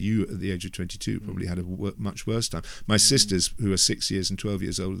older. You, at the age of 22, probably had a much worse time. My sisters, who are 6 years and 12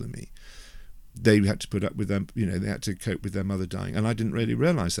 years older than me, they had to put up with them, they had to cope with their mother dying. And I didn't really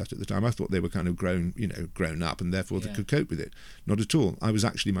realise that at the time. I thought they were kind of grown up, and therefore they could cope with it. Not at all. I was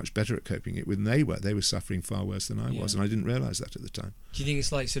actually much better at coping it than they were. They were suffering far worse than I was, and I didn't realise that at the time. Do you think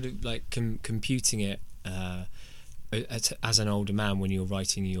it's like sort of like computing it as an older man when you're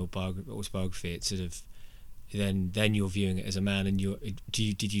writing your autobiography? It's sort of then you're viewing it as a man, and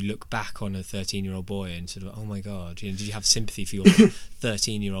did you look back on a 13-year-old boy and sort of, oh my God, did you have sympathy for your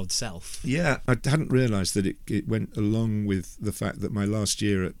 13-year-old self? Yeah, I hadn't realised that it went along with the fact that my last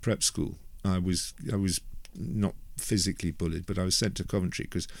year at prep school, I was not physically bullied, but I was sent to Coventry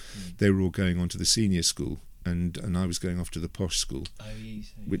because they were all going on to the senior school, and I was going off to the posh school,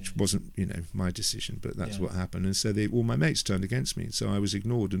 which wasn't my decision, but that's what happened. And so all my mates turned against me, so I was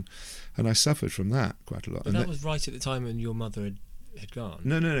ignored, and I suffered from that quite a lot. But that was right at the time when your mother had gone.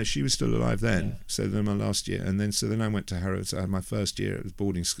 No, she was still alive then. Yeah. So then my last year, and then I went to Harrods. I had my first year at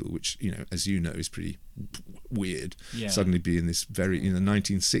boarding school, which as you know, is pretty weird. Yeah. Suddenly be in this very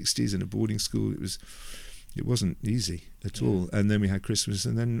 1960s in a boarding school, it wasn't easy at all. And then we had Christmas,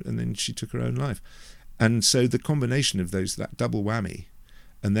 and then she took her own life. And so the combination of that double whammy,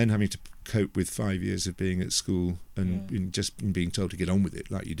 and then having to cope with 5 years of being at school and just being told to get on with it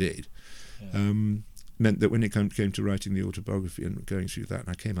like you did, meant that when it came to writing the autobiography and going through that, and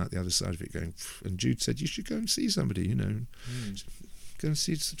I came out the other side of it going, and Jude said, you should go and see somebody, you know, go and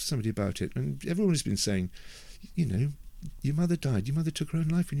see somebody about it. And everyone has been saying, you know, your mother died, your mother took her own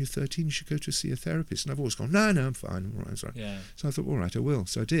life when you were 13, you should go to see a therapist. And I've always gone, no, I'm fine, I'm all right, sorry. Yeah. So I thought, all right, I will.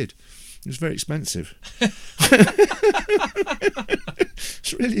 So I did. It was very expensive.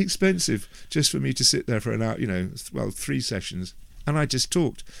 It's really expensive just for me to sit there for an hour, you know, 3 sessions, and I just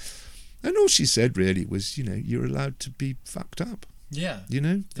talked. And all she said really was, you know, you're allowed to be fucked up. Yeah. You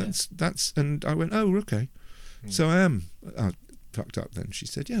know, that's, and I went, oh, okay. So I am fucked up then. She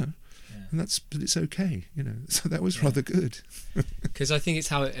said, yeah. And but it's okay, you know. So that was rather good. Because I think it's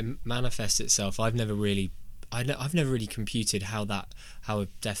how it manifests itself. I've never really computed how a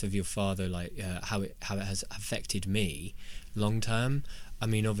death of your father, like how it has affected me long term. I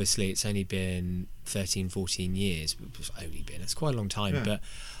mean, obviously it's only been 13, 14 years. It's quite a long time, but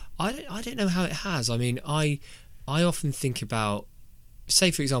I don't know how it has. I mean, I often think about,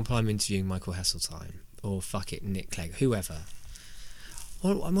 say for example, I'm interviewing Michael Heseltine or Nick Clegg, whoever.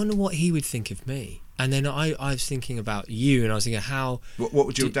 Well, I wonder what he would think of me. And then I was thinking about you, and I was thinking how... What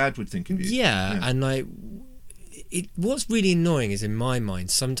would your dad would think of you? Yeah, and like, what's really annoying is in my mind,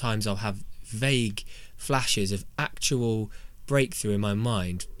 sometimes I'll have vague flashes of actual breakthrough in my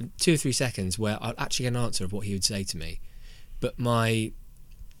mind, 2 or 3 seconds, where I'll actually get an answer of what he would say to me. But my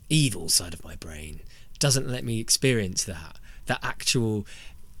evil side of my brain doesn't let me experience that actual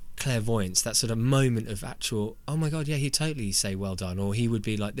clairvoyance, that sort of moment of actual, oh my god, yeah, he'd totally say well done, or he would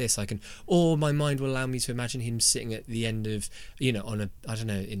be like this. Or my mind will allow me to imagine him sitting at the end of, you know,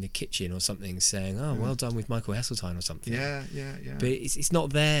 in the kitchen or something, saying, oh, well done with Michael Heseltine or something. Yeah. But it's not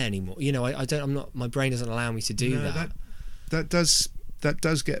there anymore. You know, my brain doesn't allow me to do that. That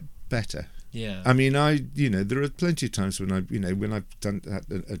does get better. Yeah. I mean, there are plenty of times when I've done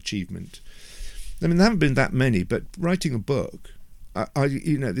that achievement. I mean, there haven't been that many, but writing a book,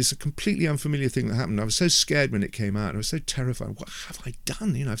 there's a completely unfamiliar thing that happened. I was so scared when it came out. I was so terrified. What have I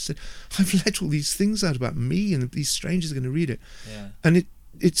done? You know, I've let all these things out about me, and these strangers are going to read it. Yeah. And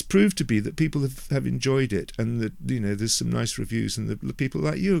it's proved to be that people have enjoyed it, and that, you know, there's some nice reviews, and the people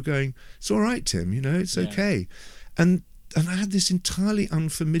like you are going, it's all right, Tim. You know, it's okay. And I had this entirely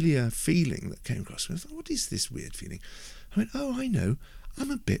unfamiliar feeling that came across me. I thought, what is this weird feeling? I went, oh, I know.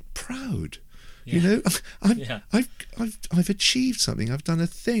 I'm a bit proud. Yeah. You know, I've achieved something. I've done a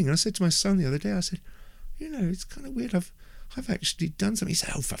thing. And I said to my son the other day, I said, you know, it's kind of weird. I've actually done something. He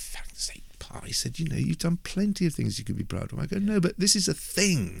said, oh, for fuck's sake, Pa. He said, you know, you've done plenty of things you could be proud of. I go, no, but this is a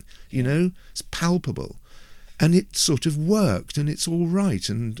thing. You know, it's palpable. And it sort of worked, and it's all right,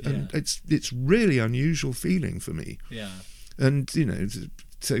 and it's really unusual feeling for me. Yeah. And, you know,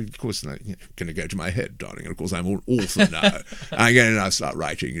 so of course, like, you know, going to go to my head, darling. And of course, I'm all author now. And I start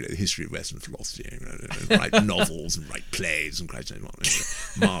writing, you know, the history of Western philosophy, and write novels and write plays and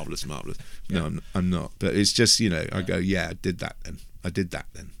marvelous. Yeah. No, I'm not. But it's just, you know, I go, I did that then.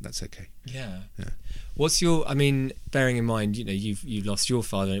 That's okay. Yeah. What's your? I mean, bearing in mind, you know, you lost your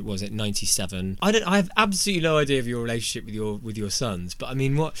father. It was at 97. I have absolutely no idea of your relationship with your sons. But I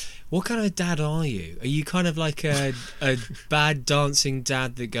mean, what kind of dad are you? Are you kind of like a bad dancing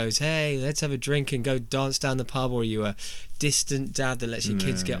dad that goes, hey, let's have a drink and go dance down the pub, or are you a distant dad that lets your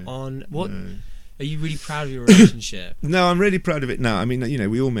kids get on? What? No. Are you really proud of your relationship? No, I'm really proud of it now. I mean, you know,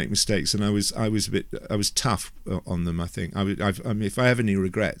 we all make mistakes, and I was tough on them. I think. I mean, if I have any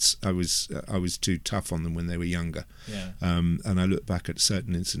regrets, I was too tough on them when they were younger. Yeah. And I look back at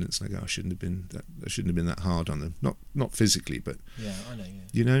certain incidents and I go, I shouldn't have been that hard on them. Not physically, but I know. Yeah.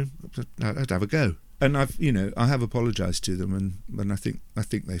 You know, I'd have a go, and I have apologised to them, and I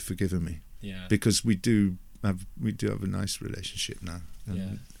think they've forgiven me. Yeah. Because we do have a nice relationship now.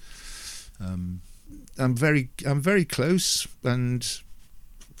 And, I'm very close, and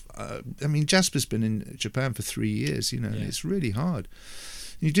I mean, Jasper's been in Japan for 3 years, you know, and it's really hard.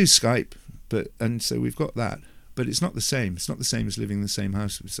 You do Skype, and so we've got that, but it's not the same. It's not the same as living in the same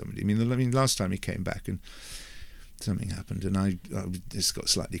house with somebody. I mean, last time he came back and something happened, and I just got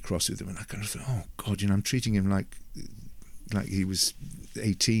slightly cross with him, and I kind of thought, oh God, you know, I'm treating him like he was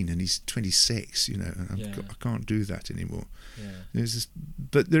 18 and he's 26, you know, and I can't do that anymore. Yeah.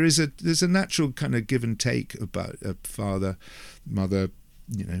 But there's a natural kind of give and take about a father, mother,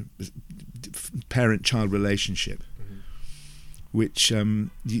 you know, parent-child relationship, which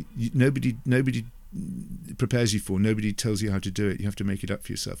nobody prepares you for. Nobody tells you how to do it. You have to make it up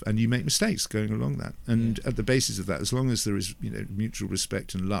for yourself, and you make mistakes going along that. And at the basis of that, as long as there is mutual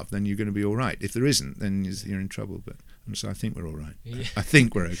respect and love, then you're going to be all right. If there isn't, then you're in trouble. But so I think we're all right. Yeah. I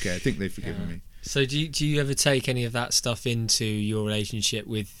think we're okay. I think they've forgiven me. So do you ever take any of that stuff into your relationship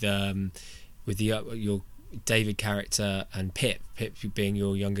with your David character and Pip being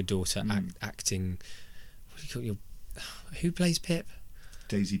your younger daughter acting? What do you call who plays Pip?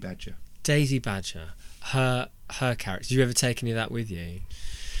 Daisy Badger. Her character. Do you ever take any of that with you?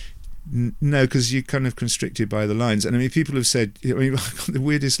 No, because you're kind of constricted by the lines. And I mean, people have said, the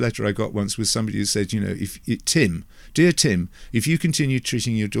weirdest letter I got once was somebody who said, dear Tim, if you continue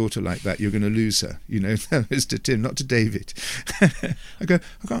treating your daughter like that, you're going to lose her. That was to Tim, not to David. I go,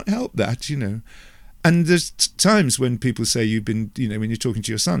 I can't help that, And there's times when people say you've been, when you're talking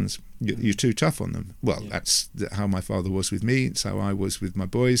to your sons, you're too tough on them. Well, that's how my father was with me. It's how I was with my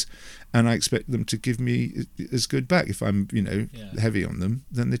boys. And I expect them to give me as good back. If I'm, heavy on them,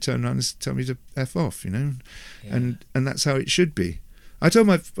 then they turn around and tell me to F off, And that's how it should be. I told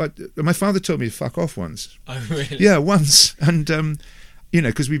my father told me to fuck off once. Oh, really? Yeah, once. And,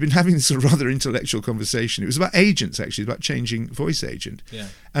 because we've been having this sort of rather intellectual conversation. It was about agents, actually, about changing voice agent. Yeah.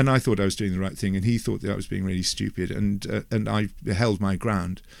 And I thought I was doing the right thing, and he thought that I was being really stupid, and I held my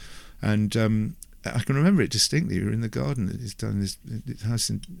ground. And I can remember it distinctly. We were in the garden at his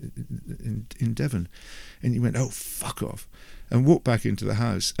house in Devon, and he went, "Oh, fuck off," and walked back into the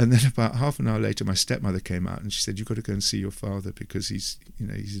house. And then about half an hour later, my stepmother came out, and she said, "You've got to go and see your father because he's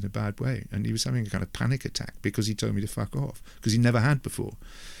in a bad way." And he was having a kind of panic attack because he told me to fuck off, because he never had before.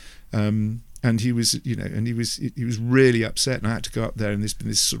 And he was, he was really upset, and I had to go up there, and there's been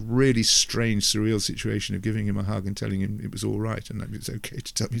this sort of really strange, surreal situation of giving him a hug and telling him it was all right and that it was okay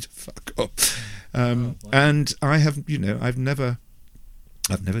to tell me to fuck off. Wow. And I have, I've never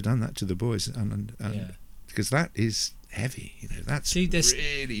done that to the boys, and because that is heavy, that's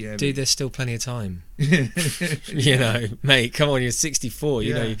really heavy. Dude, there's still plenty of time. Mate, come on, you're 64.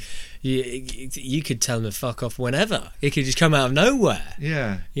 You could tell him to fuck off whenever. It could just come out of nowhere.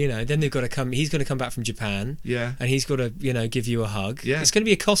 Yeah. Then they've got to come. He's going to come back from Japan. Yeah. And he's got to, give you a hug. Yeah. It's going to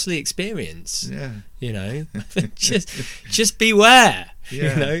be a costly experience. Yeah. just beware.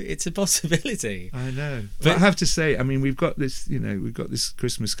 Yeah. It's a possibility. I know. But I have to say, I mean, we've got this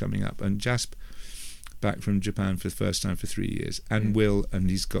Christmas coming up, and Jasp back from Japan for the first time for 3 years, and Will, and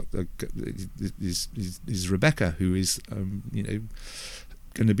he's got his Rebecca, who is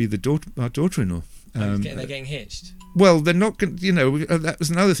going to be our daughter-in-law. They're getting hitched. Well, they're not going. That was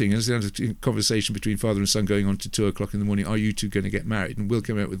another thing. There's a conversation between father and son going on to 2 o'clock in the morning. Are you two going to get married? And Will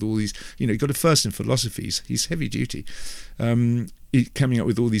came out with all these. He got a first in philosophy. He's heavy duty. Coming up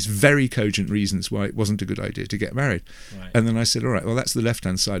with all these very cogent reasons why it wasn't a good idea to get married. Right. And then I said, all right, well, that's the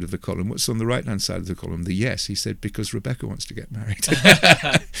left-hand side of the column. What's on the right-hand side of the column? The yes. He said, because Rebecca wants to get married.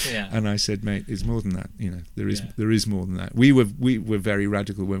 Yeah. And I said, mate, it's more than that. There is more than that. We were very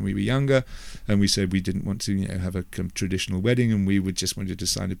radical when we were younger, and we said we didn't want to have a traditional wedding, and we would just wanted to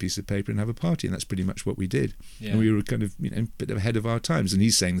sign a piece of paper and have a party, and that's pretty much what we did. Yeah. And we were kind of a bit ahead of our times, and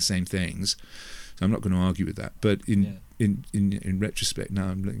he's saying the same things. So I'm not going to argue with that. But in retrospect now,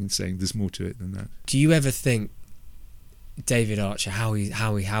 I'm saying there's more to it than that. Do you ever think David Archer, how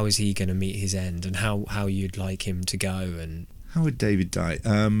is he going to meet his end, and how you'd like him to go? And how would David die?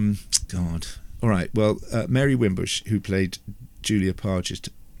 God. All right. Well, Mary Wimbush, who played Julia Pargeter,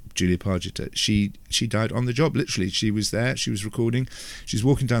 she died on the job. Literally, she was there. She was recording. She was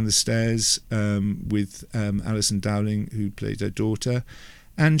walking down the stairs with Alison Dowling, who played her daughter,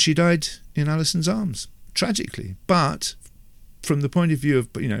 and she died in Alison's arms, tragically. But from the point of view of,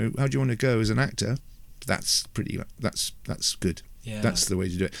 how do you want to go as an actor? That's good. Yeah. That's the way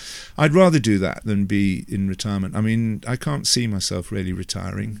to do it. I'd rather do that than be in retirement. I mean, I can't see myself really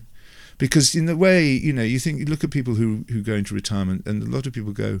retiring, because in the way, you look at people who go into retirement, and a lot of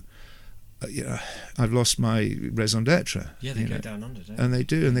people go, I've lost my raison d'etre. Yeah, they go down under, don't they? And they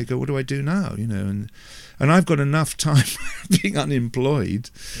do, and they go, what do I do now? And I've got enough time being unemployed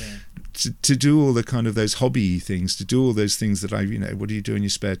to do all the kind of those hobby things, to do all those things that what do you do in your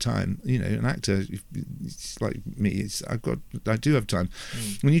spare time? An actor, it's like me, I do have time.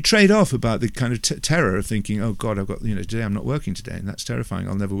 When you trade off about the kind of terror of thinking, oh God, I've got, today I'm not working today, and that's terrifying.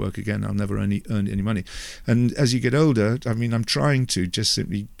 I'll never work again. I'll never earn any money. And as you get older, I mean, I'm trying to just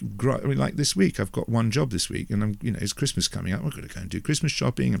simply grow. I mean, like this week, I've got one job this week, and it's Christmas coming up. I'm going to go and do Christmas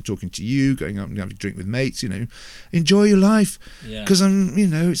shopping. I'm talking to you, going out and having a drink with mates. Enjoy your life, because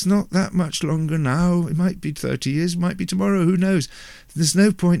it's not that much longer now. It might be 30 years, it might be tomorrow, who knows. There's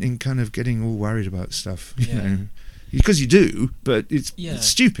no point in kind of getting all worried about stuff, because you do, but it's Yeah.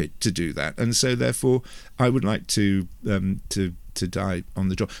 stupid to do that, and so therefore I would like to die on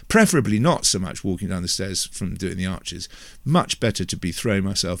the job, preferably not so much walking down the stairs from doing the arches. Much better to be throwing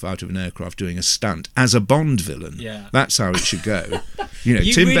myself out of an aircraft doing a stunt as a Bond villain. Yeah. That's how it should go. You know,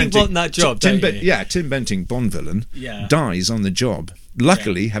 You Tim really Bentinck, want that job, don't you? Yeah, Tim Bentinck, Bond villain, Yeah. dies on the job.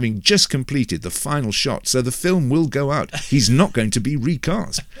 Luckily, having just completed the final shot, so the film will go out. He's not going to be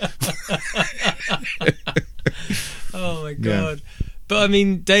recast. Oh my god! But I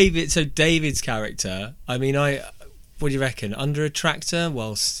mean, David's character. I mean, what do you reckon? Under a tractor,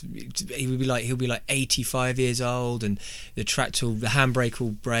 whilst he'll be like 85 years old, and the handbrake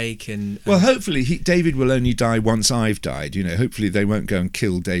will break, and Well, hopefully David will only die once I've died. You know, hopefully they won't go and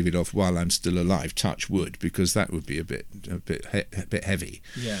kill David off while I'm still alive. Touch wood, because that would be a bit heavy.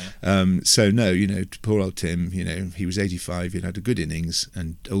 yeah, So no, you know, poor old Tim. You know, he was 85. He had a good innings,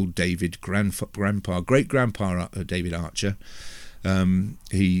 and old David, great grandpa David Archer.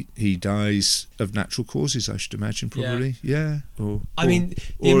 He dies of natural causes, I should imagine, probably. Yeah. Or in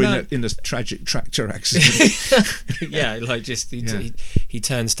a tragic tractor accident. yeah, like just he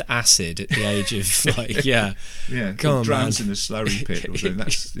turns to acid at the age of like yeah. Come on, drowns man. in a slurry pit or something.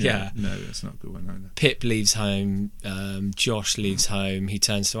 That's no, that's not a good one either. Pip leaves home, Josh leaves home, he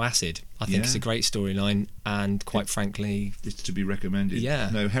turns to acid. I think it's a great storyline, and quite frankly, it's to be recommended. Yeah.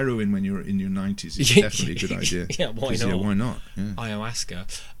 No, heroin when you're in your 90s is definitely a good idea. Yeah, why not? Yeah, why not? Yeah.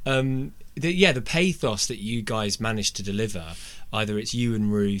 Ayahuasca. The pathos that you guys managed to deliver, either it's you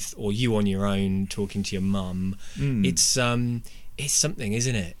and Ruth or you on your own talking to your mum, it's something,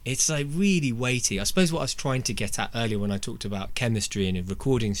 isn't it? It's like really weighty. I suppose what I was trying to get at earlier when I talked about chemistry in a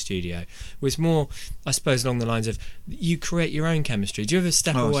recording studio was more, I suppose, along the lines of you create your own chemistry. Do you ever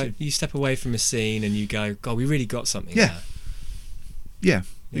step away? You step away from a scene and you go, God, we really got something there. Yeah,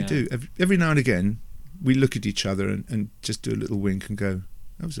 we do. Every now and again, we look at each other and just do a little wink and go,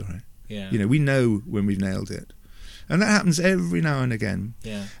 that was all right. Yeah. You know, we know when we've nailed it. And that happens every now and again.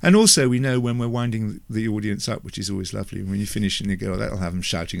 Yeah. And also we know when we're winding the audience up, which is always lovely. When you finish and you go, that'll have them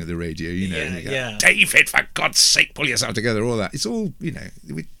shouting at the radio, you know. And you go, David, for God's sake, pull yourself together, all that. It's all, you know,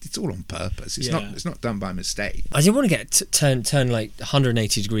 it's all on purpose. It's not done by mistake. I didn't want to get turn like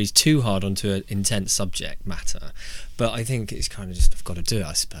 180 degrees too hard onto an intense subject matter, but I think it's kind of just, I've got to do it,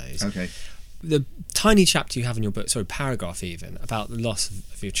 I suppose. Okay. The tiny chapter you have in your book, paragraph even, about the loss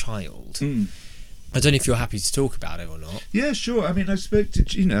of your child. I don't know if you're happy to talk about it or not. Yeah, sure. I mean, I spoke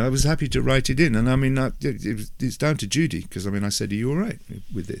to, I was happy to write it in. And I mean, it's down to Judy, because I mean, I said, are you all right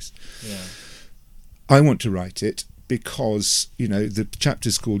with this? Yeah. I want to write it because, the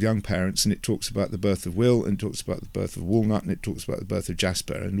chapter's called Young Parents, and it talks about the birth of Will, and talks about the birth of Walnut, and it talks about the birth of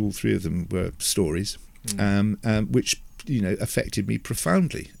Jasper, and all three of them were stories, which affected me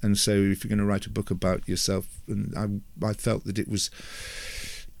profoundly. And so if you're going to write a book about yourself, and I felt that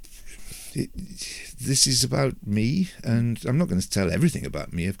this is about me, and I'm not going to tell everything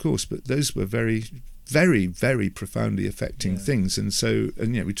about me, of course, but those were very, very, very profoundly affecting things. And so,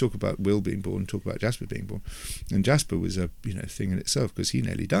 we talk about Will being born, talk about Jasper being born, and Jasper was a thing in itself, because he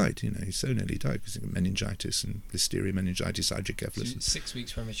nearly died. He so nearly died because of meningitis and listeria meningitis, hydrocephalus. 6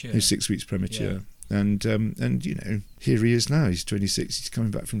 weeks premature. He was 6 weeks premature. Yeah. And here he is now. He's 26. He's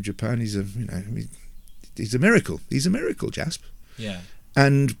coming back from Japan. He's a miracle. He's a miracle, Jasper. Yeah.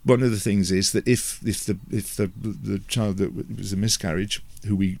 And one of the things is that if the child that was a miscarriage,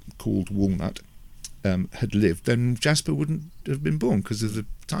 who we called Walnut, had lived, then Jasper wouldn't have been born, because of the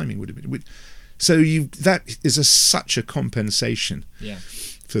timing would have been. So that is such a compensation. Yeah.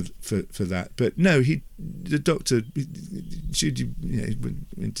 For that. But no, the doctor, Judy, went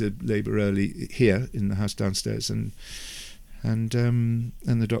into labour early here in the house downstairs, and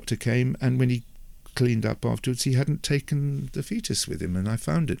the doctor came, and when he cleaned up afterwards, he hadn't taken the fetus with him, and I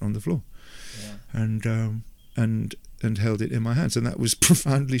found it on the floor, and held it in my hands, and that was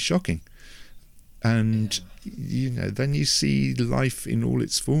profoundly shocking. And then you see life in all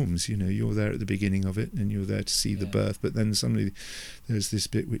its forms. You're there at the beginning of it, and you're there to see the birth, but then suddenly there's this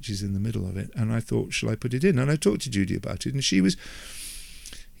bit which is in the middle of it, and I thought, shall I put it in? And I talked to Judy about it, and she was,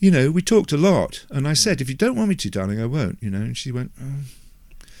 we talked a lot, and I said, if you don't want me to, darling, I won't, and she went, oh.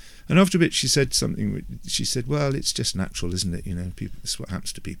 And after a bit, she said something. She said, "Well, it's just natural, isn't it? People, it's what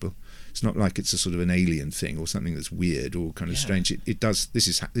happens to people. It's not like it's a sort of an alien thing or something that's weird or kind of strange. It does.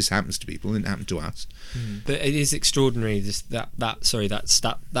 This happens to people, and it happened to us." But it is extraordinary. That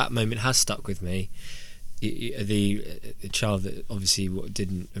moment has stuck with me. The child that obviously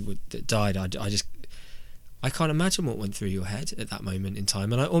that died. I can't imagine what went through your head at that moment in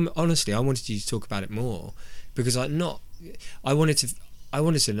time. And honestly, I wanted you to talk about it more, because I wanted to. I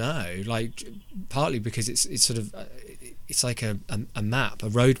wanted to know, like, partly because it's sort of it's like a map, a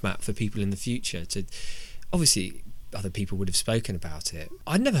roadmap for people in the future. To obviously other people would have spoken about it.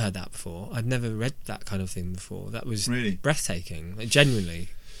 I'd never heard that before. I'd never read that kind of thing before. That was really breathtaking, like, genuinely,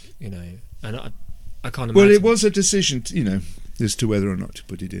 and I can't imagine. Well, it was a decision, as to whether or not to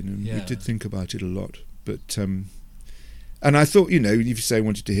put it in, and we did think about it a lot. But and I thought, if you say I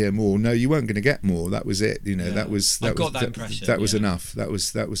wanted to hear more, no, you weren't going to get more. That was it. That was I got that impression. That was enough. That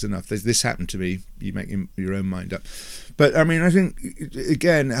was enough. This happened to me. You make your own mind up. But I mean, I think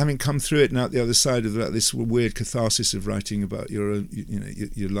again, having come through it and out the other side of that, this weird catharsis of writing about your own,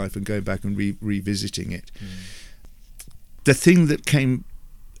 your life and going back and revisiting it. The thing that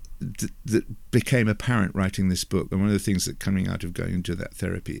became apparent writing this book, and one of the things that coming out of going into that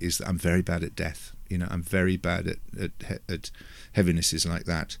therapy, is that I'm very bad at death. I'm very bad at heavinesses like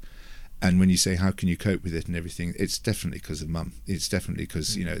that. And when you say how can you cope with it and everything, it's definitely because of mum. It's definitely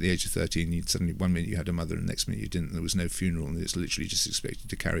because at the age of 13, you suddenly 1 minute you had a mother and the next minute you didn't. There was no funeral and it's literally just expected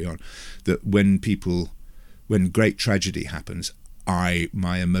to carry on. That when great tragedy happens, my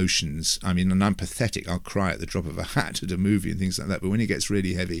emotions, and I'm pathetic, I'll cry at the drop of a hat at a movie and things like that, but when it gets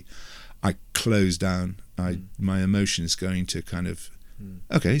really heavy, I close down. My emotions go into kind of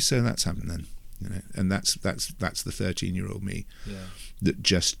okay, so that's happened then, and that's the 13-year-old me that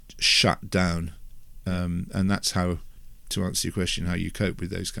just shut down, and that's how, to answer your question, how you cope with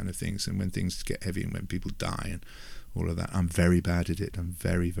those kind of things, and when things get heavy and when people die and all of that. I'm very bad at it. I'm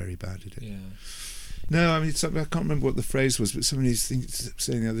very, very bad at it. Yeah. No, I can't remember what the phrase was, but somebody was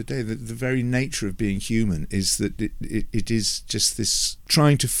saying the other day that the very nature of being human is that it is just this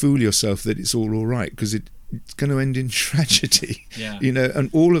trying to fool yourself that it's all right, because it's going to end in tragedy. Yeah. And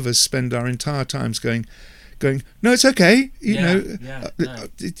all of us spend our entire times going, no, it's okay,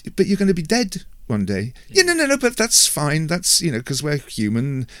 but you're going to be dead one day. Yeah, no, but that's fine. That's, because we're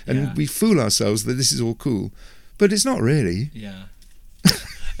human and we fool ourselves that this is all cool, but it's not really. Yeah.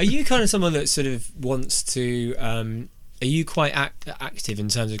 Are you kind of someone that sort of wants to? Are you quite active in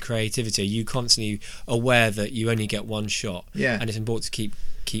terms of creativity? Are you constantly aware that you only get one shot? Yeah. And it's important to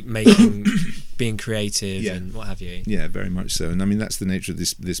keep making, being creative and what have you? Yeah, very much so. And that's the nature of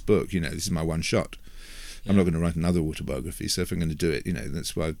this book. This is my one shot. I'm not going to write another autobiography, so if I'm going to do it,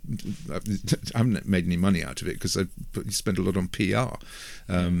 that's why I haven't made any money out of it, because I spent a lot on PR.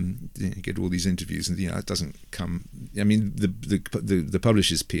 You get all these interviews, and it doesn't come. The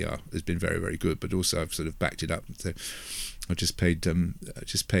publisher's PR has been very, very good, but also I've sort of backed it up. So I just paid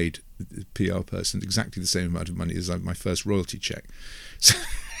the PR person exactly the same amount of money as my first royalty check. So,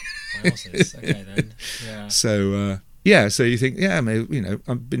 okay then. Yeah. So so you think,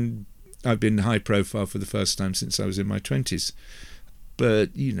 I've been high profile for the first time since I was in my 20s. But,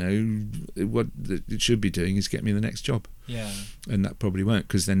 what it should be doing is get me the next job. Yeah. And that probably won't,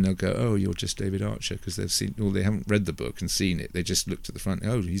 because then they'll go, oh, you're just David Archer, because they've seen, they haven't read the book and seen it. They just looked at the front,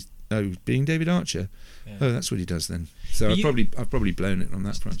 he's being David Archer. Yeah. Oh, that's what he does then. So I've probably blown it on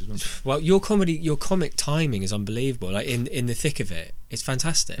that front as well. Well, your comic timing is unbelievable. Like in the thick of it, it's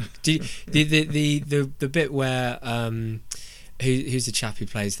fantastic. The bit where who's the chap who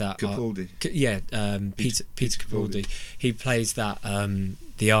plays that? Capaldi. Peter Capaldi. He plays that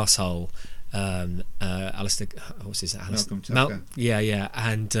the arsehole. Alistair, what's his name? Malcolm Tucker.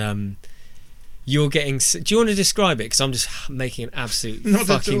 And you're getting. Do you want to describe it? Because I'm just making an absolute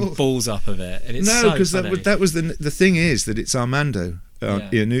fucking balls up of it, and it's because that was the thing is that it's Armando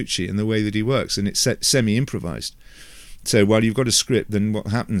Iannucci and the way that he works, and it's semi-improvised. So while you've got a script, then what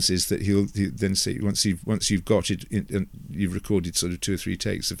happens is that he'll then say once you've got it, you've recorded sort of 2 or 3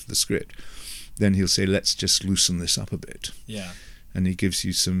 takes of the script, then he'll say, let's just loosen this up a bit. Yeah. And he gives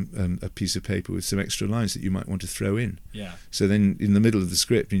you a piece of paper with some extra lines that you might want to throw in. Yeah. So then in the middle of the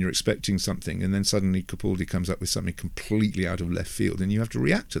script, and you're expecting something, and then suddenly Capaldi comes up with something completely out of left field, and you have to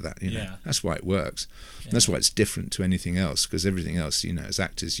react to that. Yeah. That's why it works. Yeah. That's why it's different to anything else, because everything else, as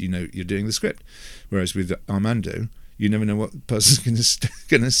actors, you're doing the script. Whereas with Armando, you never know what the person's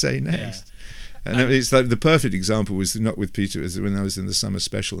going to say next. Yeah. And it's like the perfect example was not with Peter, it was when I was in the summer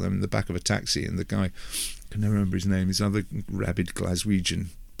special. I'm in the back of a taxi, and the guy, I can never remember his name, his other rabid Glaswegian,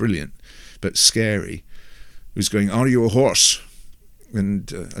 brilliant but scary, was going, "Are you a horse?"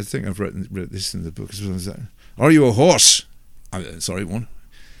 And I think I've wrote this in the book as well. Is that, "Are you a horse?" Sorry, one.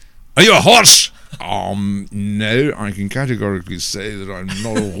 "Are you a horse?" No, I can categorically say that I'm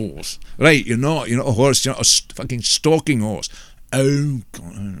not a horse. Right, you're not a horse, you're not a fucking stalking horse. Oh,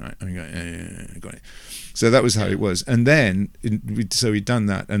 God, all right, I got it. So that was how it was. And then, so we'd done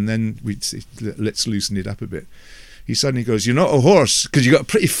that, and then we'd say, let's loosen it up a bit. he suddenly goes, "You're not a horse because you got a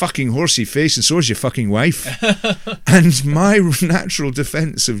pretty fucking horsey face, and so is your fucking wife." And my natural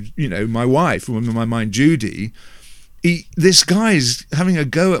defence of, my wife, in my mind, Judy. This guy's having a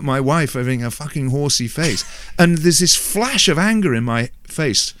go at my wife having a fucking horsey face, and there's this flash of anger in my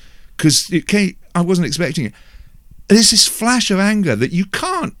face because I wasn't expecting it. There's this flash of anger that you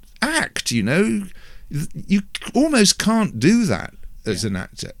can't act. You almost can't do that as an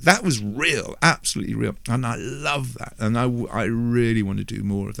actor. That was real, absolutely real, and I love that. And I really want to do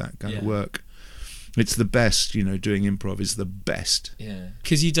more of that kind of work. It's the best, doing improv is the best. Yeah,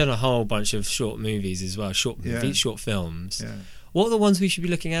 because you've done a whole bunch of short movies as well, short films. Yeah. What are the ones we should be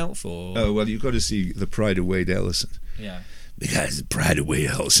looking out for? Oh, well, you've got to see The Pride of Wade Ellison. Yeah. Because The Pride of Wade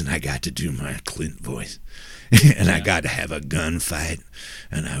Ellison, I got to do my Clint voice. And I got to have a gunfight,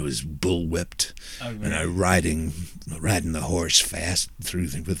 and I was bullwhipped, and I riding the horse fast through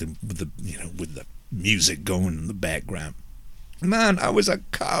with the music going in the background. Man, I was a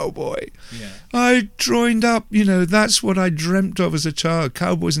cowboy. Yeah. I joined up, that's what I dreamt of as a child.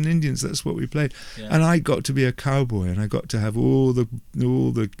 Cowboys and Indians, that's what we played. Yeah. And I got to be a cowboy, and I got to have all the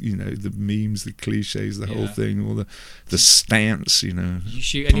the memes, the cliches, the whole thing, all the stance, You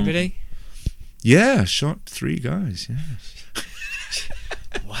shoot anybody? Yeah, shot 3 guys, yes.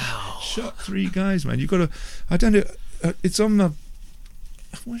 Wow. Shot 3 guys, man. You got to, I don't know, it's on the,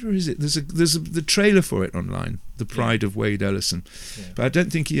 where is it? There's the trailer for it online, The Pride of Wade Ellison. Yeah. But I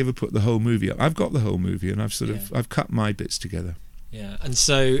don't think he ever put the whole movie up. I've got the whole movie, and I've cut my bits together. Yeah, and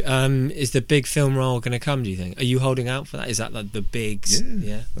so is the big film role going to come, do you think? Are you holding out for that? Is that like the big...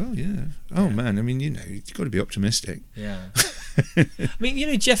 Yeah. Oh, yeah. Oh, man, I mean, you've got to be optimistic. Yeah. I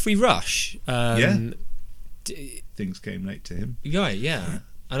mean, Geoffrey Rush... Things came late to him. Right, yeah.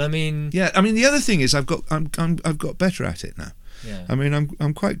 And I mean... Yeah, I mean, the other thing is I've got better at it now. Yeah. I mean,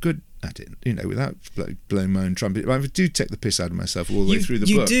 I'm quite good at it, without blowing my own trumpet. I do take the piss out of myself all the way through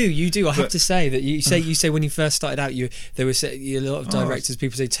the book. You do. I have to say that you say when you first started out, there were a lot of directors.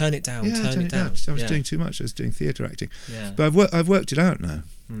 People say turn it down, turn it down. I was doing too much. I was doing theatre acting. Yeah. But I've worked it out now,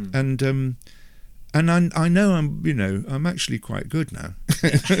 and I know I'm actually quite good now.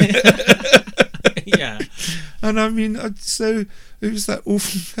 Yeah. And I mean, so it was that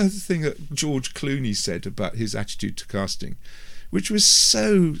awful thing that George Clooney said about his attitude to casting, which was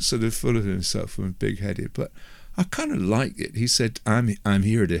so sort of full of himself and big-headed, but I kind of liked it. He said, I'm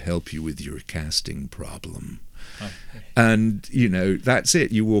here to help you with your casting problem. Okay. And, that's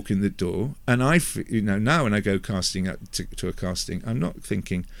it. You walk in the door, and now when I go casting to a casting, I'm not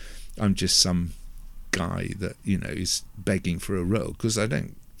thinking I'm just some guy that, is begging for a role, because I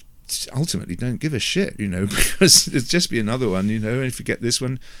ultimately don't give a shit, because it's just be another one, and if you get this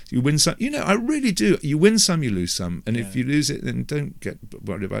one, you win some, I really do. You win some, you lose some, and if you lose it, then don't get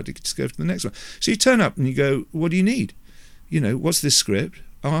worried about it, just go for the next one. So you turn up and you go, what do you need? What's this script?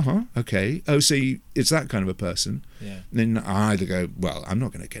 Okay. Oh, so it's that kind of a person. Yeah. And then I either go, well, I'm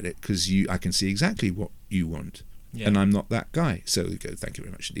not going to get it because I can see exactly what you want, and I'm not that guy. So you go, thank you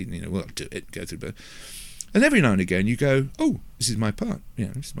very much indeed. Well, I'll do it. Go through both. And every now and again you go, oh, this is my part.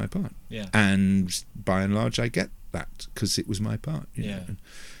 This is my part. Yeah. And by and large I get that because it was my part. Yeah.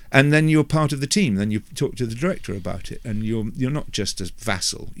 And then you're part of the team. Then you talk to the director about it, and you're not just a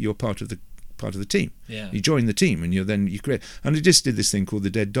vassal. You're part of the team. Yeah. You join the team, and you create. And I just did this thing called The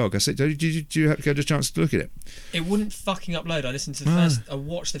Dead Dog. I said, did you have get a chance to look at it? It wouldn't fucking upload. I listened to the first. I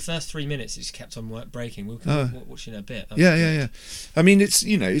watched the first 3 minutes. It just kept on breaking. We'll watch it in a bit. Yeah. I mean, it's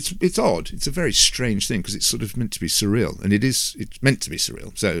it's odd. It's a very strange thing because it's sort of meant to be surreal, and it's meant to be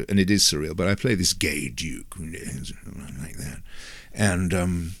surreal. So, and it is surreal. But I play this gay duke like that, and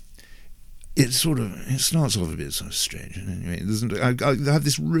it starts off a bit sort of strange. Anyway, I have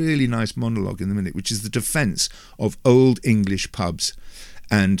this really nice monologue in the minute, which is the defence of old English pubs,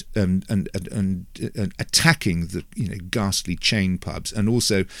 and attacking the ghastly chain pubs, and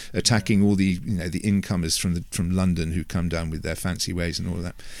also attacking all the the incomers from London who come down with their fancy ways and all of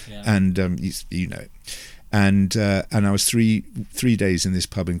that. Yeah. And And I was three days in this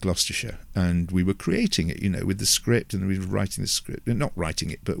pub in Gloucestershire, and we were creating it, with the script, and we were writing the script, not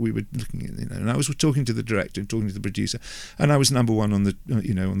writing it, but we were looking at, and I was talking to the director, talking to the producer, and I was number one on the,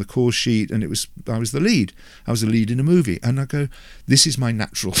 on the call sheet, and I was the lead. I was the lead in a movie, and I go, this is my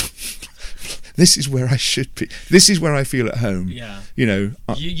natural. This is where I should be. This is where I feel at home. Yeah. You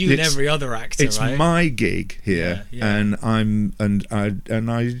and every other actor. It's right? my gig here, yeah. and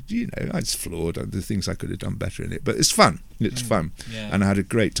it's flawed. The things I could have done better in it, but it's fun. It's fun, and I had a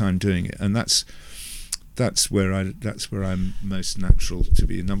great time doing it. And that's where I'm most natural to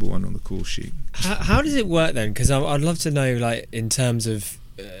be number one on the call sheet. How does it work then? Because I'd love to know, like, in terms of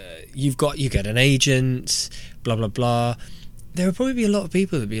you get an agent, blah blah blah. There will probably be a lot of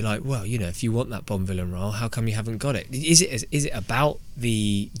people that be like, well, you know, if you want that Bond villain role, how come you haven't got it? Is it about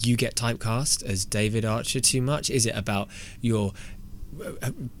you get typecast as David Archer too much? Is it about your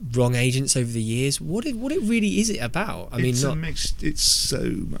wrong agents over the years? What it really is it about? I mean, it's so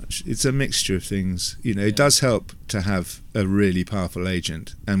much. It's a mixture of things. You know, it does help to have a really powerful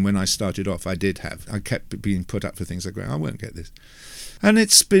agent. And when I started off, I kept being put up for things like, I won't get this. And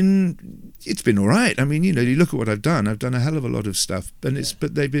it's been all right. I mean, you know, you look at what I've done. I've done a hell of a lot of stuff, but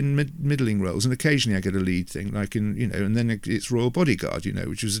they've been middling roles, and occasionally I get a lead thing, like in, you know, and then it's Royal Bodyguard, you know,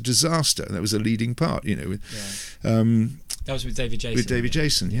 which was a disaster. That was a leading part, you know. That was with David Jason. With David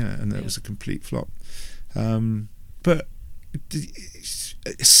Jason, yeah, and that was a complete flop. But it's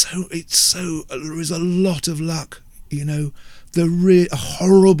so there is a lot of luck, you know. A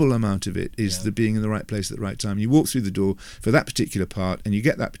horrible amount of it is the being in the right place at the right time. You walk through the door for that particular part, and you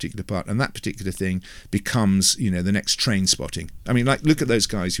get that particular part, and that particular thing becomes, you know, the next Train Spotting. I mean, like, look at those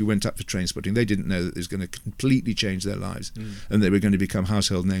guys who went up for Train Spotting. They didn't know that it was going to completely change their lives, and they were going to become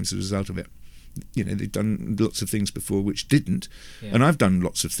household names as a result of it. You know, they've done lots of things before which didn't, and I've done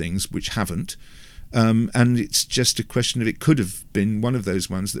lots of things which haven't. And it's just a question of, it could have been one of those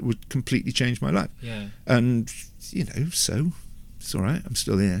ones that would completely change my life. Yeah. And, you know, so it's all right. I'm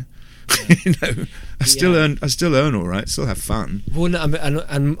still here. Yeah. You know, I still earn all right. Still have fun. Well, no,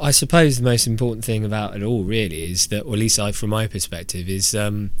 and I suppose the most important thing about it all really is that, or at least from my perspective, is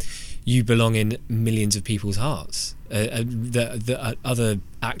you belong in millions of people's hearts that other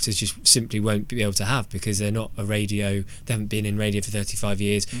actors just simply won't be able to have, because they're not they haven't been in radio for 35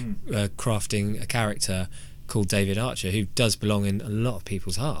 years crafting a character called David Archer, who does belong in a lot of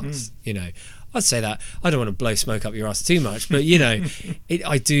people's hearts. You know, I'd say that. I don't want to blow smoke up your ass too much, but you know,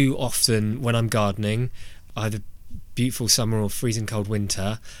 I do often when I'm gardening, either beautiful summer or freezing cold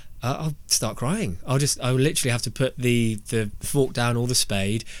winter, I'll start crying. I'll literally have to put the fork down or the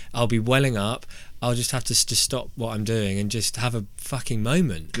spade. I'll be welling up. I'll just have to stop what I'm doing and just have a fucking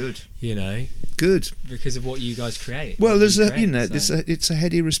moment. Good. You know? Good. Because of what you guys create. Well, it's a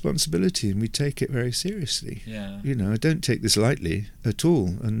heady responsibility, and we take it very seriously. Yeah. You know, I don't take this lightly at all,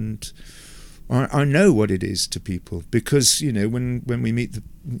 and I know what it is to people, because, you know, when we meet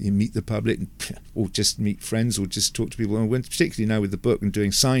the public, or just meet friends, or just talk to people, and particularly now with the book and doing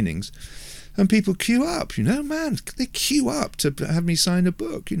signings, and people queue up, you know, man, they queue up to have me sign a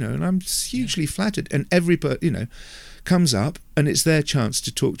book, you know, and I'm hugely flattered. And everybody, you know, comes up, and it's their chance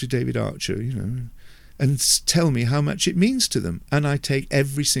to talk to David Archer, you know, and tell me how much it means to them. And I take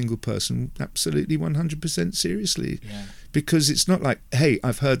every single person absolutely 100% seriously. Yeah. Because it's not like, hey,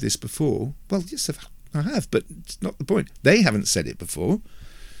 I've heard this before. Well, yes, I have, but it's not the point. They haven't said it before.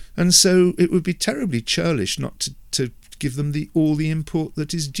 And so it would be terribly churlish not to give them all the import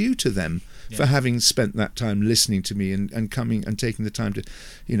that is due to them for having spent that time listening to me and coming and taking the time to,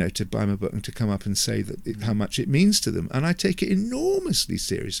 you know, to buy my book and to come up and say that how much it means to them. And I take it enormously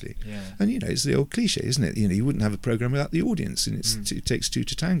seriously. Yeah. And, you know, it's the old cliche, isn't it? You know, you wouldn't have a programme without the audience, and it takes two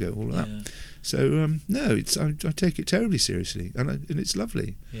to tango, all of that. So, no, I take it terribly seriously, and it's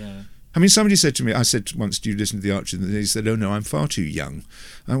lovely. Yeah. I mean, somebody said to me, I said once, do you listen to The Archer? And they said, oh no, I'm far too young.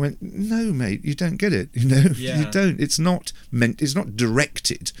 I went, no, mate, you don't get it. You know, you don't. It's not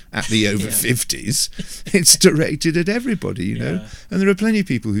directed at the over 50s. It's directed at everybody, you know. And there are plenty of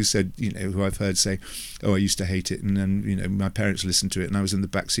people who said, you know, who I've heard say, oh, I used to hate it. And then, you know, my parents listened to it, and I was in the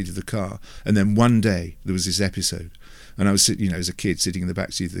back seat of the car. And then one day there was this episode. And I was, you know, as a kid sitting in the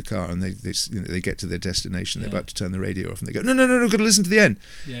back seat of the car, and they get to their destination, they're about to turn the radio off, and they go, no, got to listen to the end.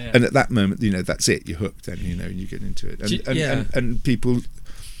 Yeah. And at that moment, you know, that's it, you're hooked, and, you know, you get into it. And people,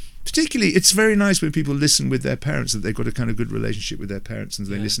 particularly, it's very nice when people listen with their parents, that they've got a kind of good relationship with their parents, and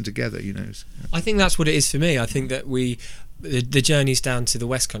they listen together, you know. I think that's what it is for me. I think that the journeys down to the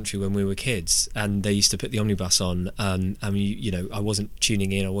West Country when we were kids, and they used to put the omnibus on, and you know, I wasn't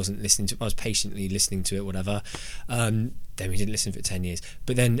tuning in, I wasn't listening to it, I was patiently listening to it, whatever. Then we didn't listen for 10 years.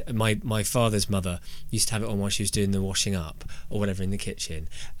 But then my father's mother used to have it on while she was doing the washing up or whatever in the kitchen,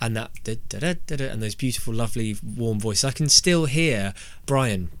 and that and those beautiful, lovely, warm voices. I can still hear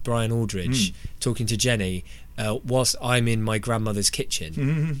Brian Aldridge talking to Jenny whilst I'm in my grandmother's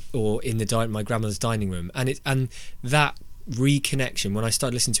kitchen or in my grandmother's dining room, and that reconnection, when I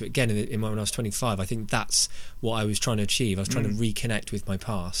started listening to it again when I was 25, I think that's what I was trying to achieve. I was trying to reconnect with my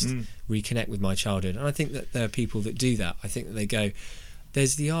past, reconnect with my childhood, and I think that there are people that do that. I think that they go,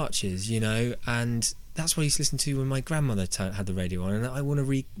 there's the Archers, you know, and that's what I used to listen to when my grandmother had the radio on, and I want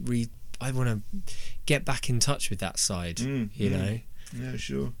to I want to get back in touch with that side, you know. Yeah,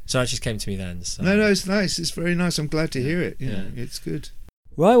 sure. So it just came to me then. So. No, it's nice. It's very nice. I'm glad to hear it. You know, it's good.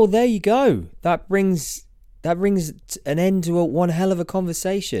 Right, well, there you go. That brings an end to one hell of a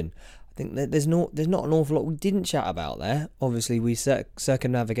conversation. I think that there's not an awful lot we didn't chat about there. Obviously, we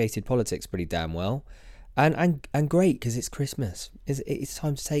circumnavigated politics pretty damn well, and great, because it's Christmas. It's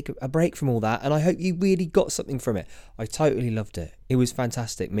time to take a break from all that, and I hope you really got something from it. I totally loved it. It was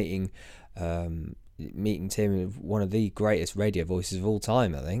fantastic meeting Tim, one of the greatest radio voices of all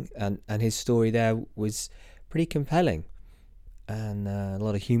time, I think, and his story there was pretty compelling, and a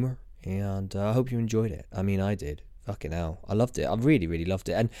lot of humour. And I hope you enjoyed it. I mean, I did. Fucking hell, I loved it. I really, really loved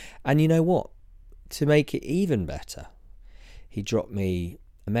it. And you know what? To make it even better, he dropped me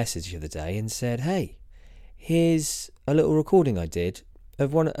a message the other day and said, "Hey, here's a little recording I did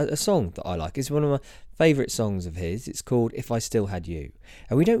of a song that I like. It's one of my favourite songs of his. It's called If I Still Had You."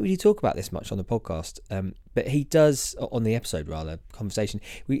 And we don't really talk about this much on the podcast, but he does, on the episode rather, conversation.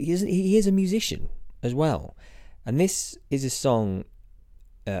 He is a musician as well. And this is a song,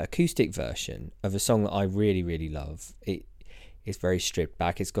 acoustic version of a song that I really, really love. It's very stripped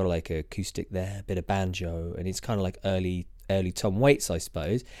back. It's got like an acoustic there, a bit of banjo, and it's kind of like early Tom Waits, I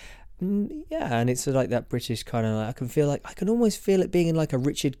suppose. Yeah, and it's like that British kind of, I can almost feel it being in like a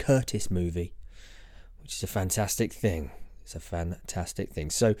Richard Curtis movie, which is a fantastic thing. It's a fantastic thing.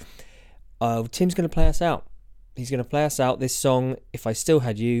 So Tim's going to play us out. He's going to play us out. This song, If I Still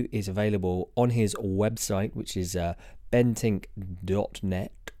Had You, is available on his website, which is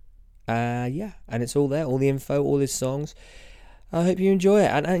bentinck.net. Yeah, and it's all there, all the info, all his songs. I hope you enjoy it,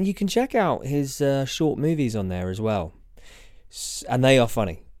 and you can check out his short movies on there as well, and they are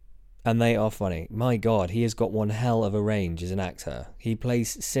funny. My God, he has got one hell of a range as an actor. He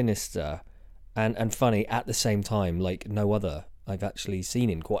plays sinister and funny at the same time, like no other I've actually seen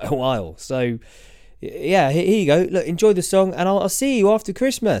in quite a while. So yeah, here you go. Look, enjoy the song, and I'll see you after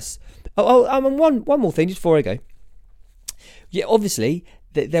Christmas. One more thing just before I go. Yeah, obviously,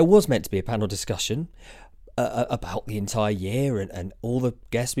 there was meant to be a panel discussion about the entire year and all the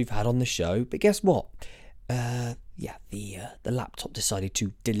guests we've had on the show. But guess what? The laptop decided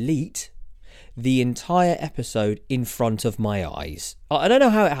to delete the entire episode in front of my eyes. I don't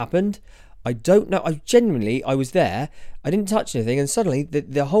know how it happened. I don't know. I was there. I didn't touch anything, and suddenly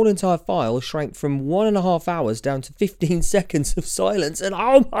the whole entire file shrank from 1.5 hours down to 15 seconds of silence. And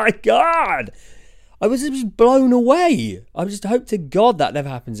oh my God! I was just blown away. I just hope to God that never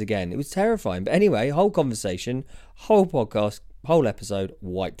happens again. It was terrifying. But anyway, whole conversation, whole podcast, whole episode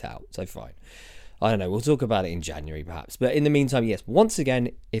wiped out. So fine. I don't know. We'll talk about it in January perhaps. But in the meantime, yes, once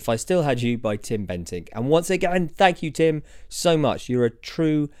again, If I Still Had You by Tim Bentinck. And once again, thank you, Tim, so much. You're a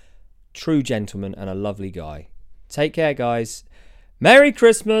true gentleman and a lovely guy. Take care, guys. Merry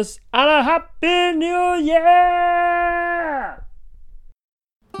Christmas and a Happy New Year!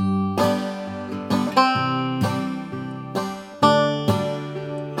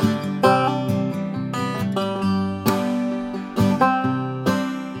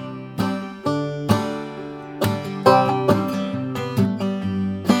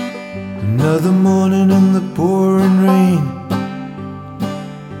 Another morning in the pouring rain.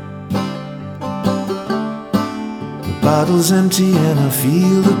 The bottle's empty and I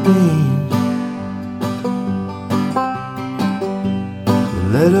feel the pain. The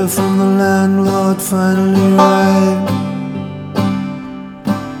letter from the landlord finally arrived.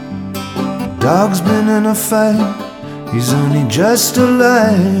 The dog's been in a fight, he's only just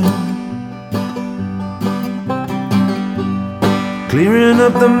alive. Clearing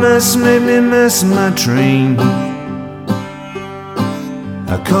up the mess made me miss my train.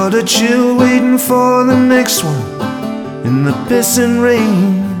 I caught a chill waiting for the next one in the pissing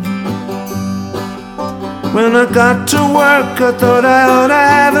rain. When I got to work, I thought I ought to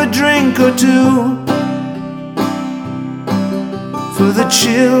have a drink or two, for the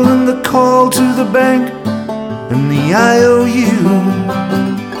chill and the call to the bank and the IOU.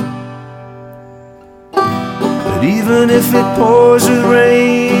 But even if it pours with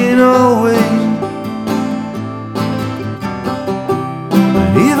rain always,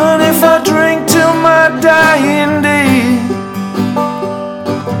 and even if I drink till my dying day,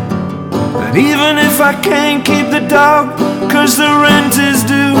 and even if I can't keep the dog 'cause the rent is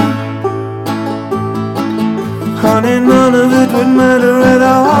due, honey, none of it would matter at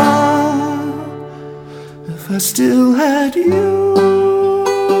all if I still had you.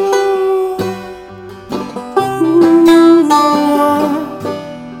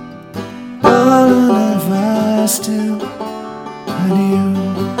 Darling, if I still had you,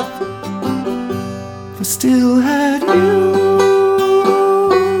 if I still had you.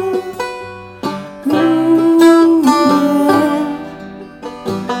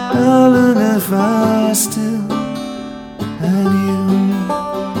 Darling, if I still had you.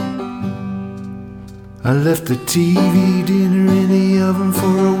 I left the TV dinner in the oven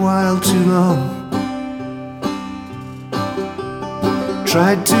for a while too long.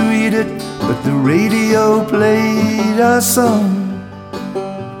 Tried to eat it, but the radio played our song.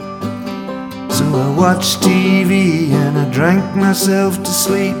 So I watched TV and I drank myself to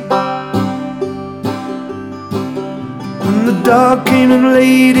sleep. And the dog came and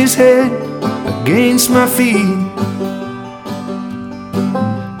laid his head against my feet.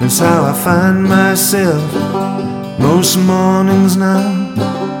 That's how I find myself most mornings now.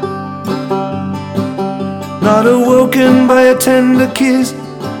 Not awoken by a tender kiss,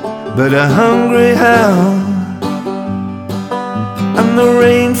 but a hungry howl. And the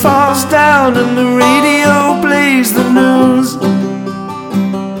rain falls down and the radio plays the news.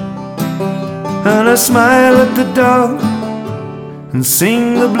 And I smile at the dog and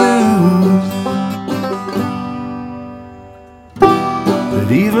sing the blues.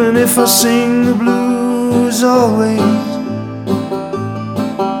 But even if I sing the blues always,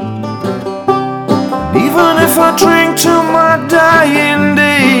 even if I drink till my dying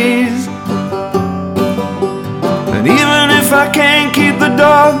days, and even if I can't keep the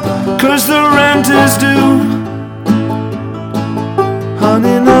dog 'cause the rent is due,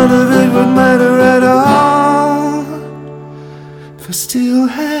 honey, none of it would matter at all if I still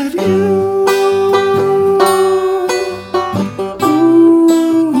had you.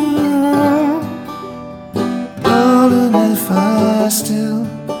 Darling, if I still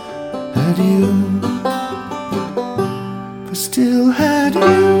had you, if I still had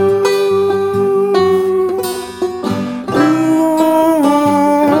you.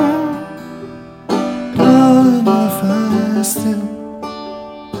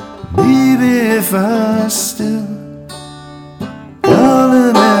 If I still,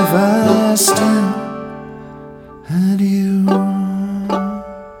 darling, if I still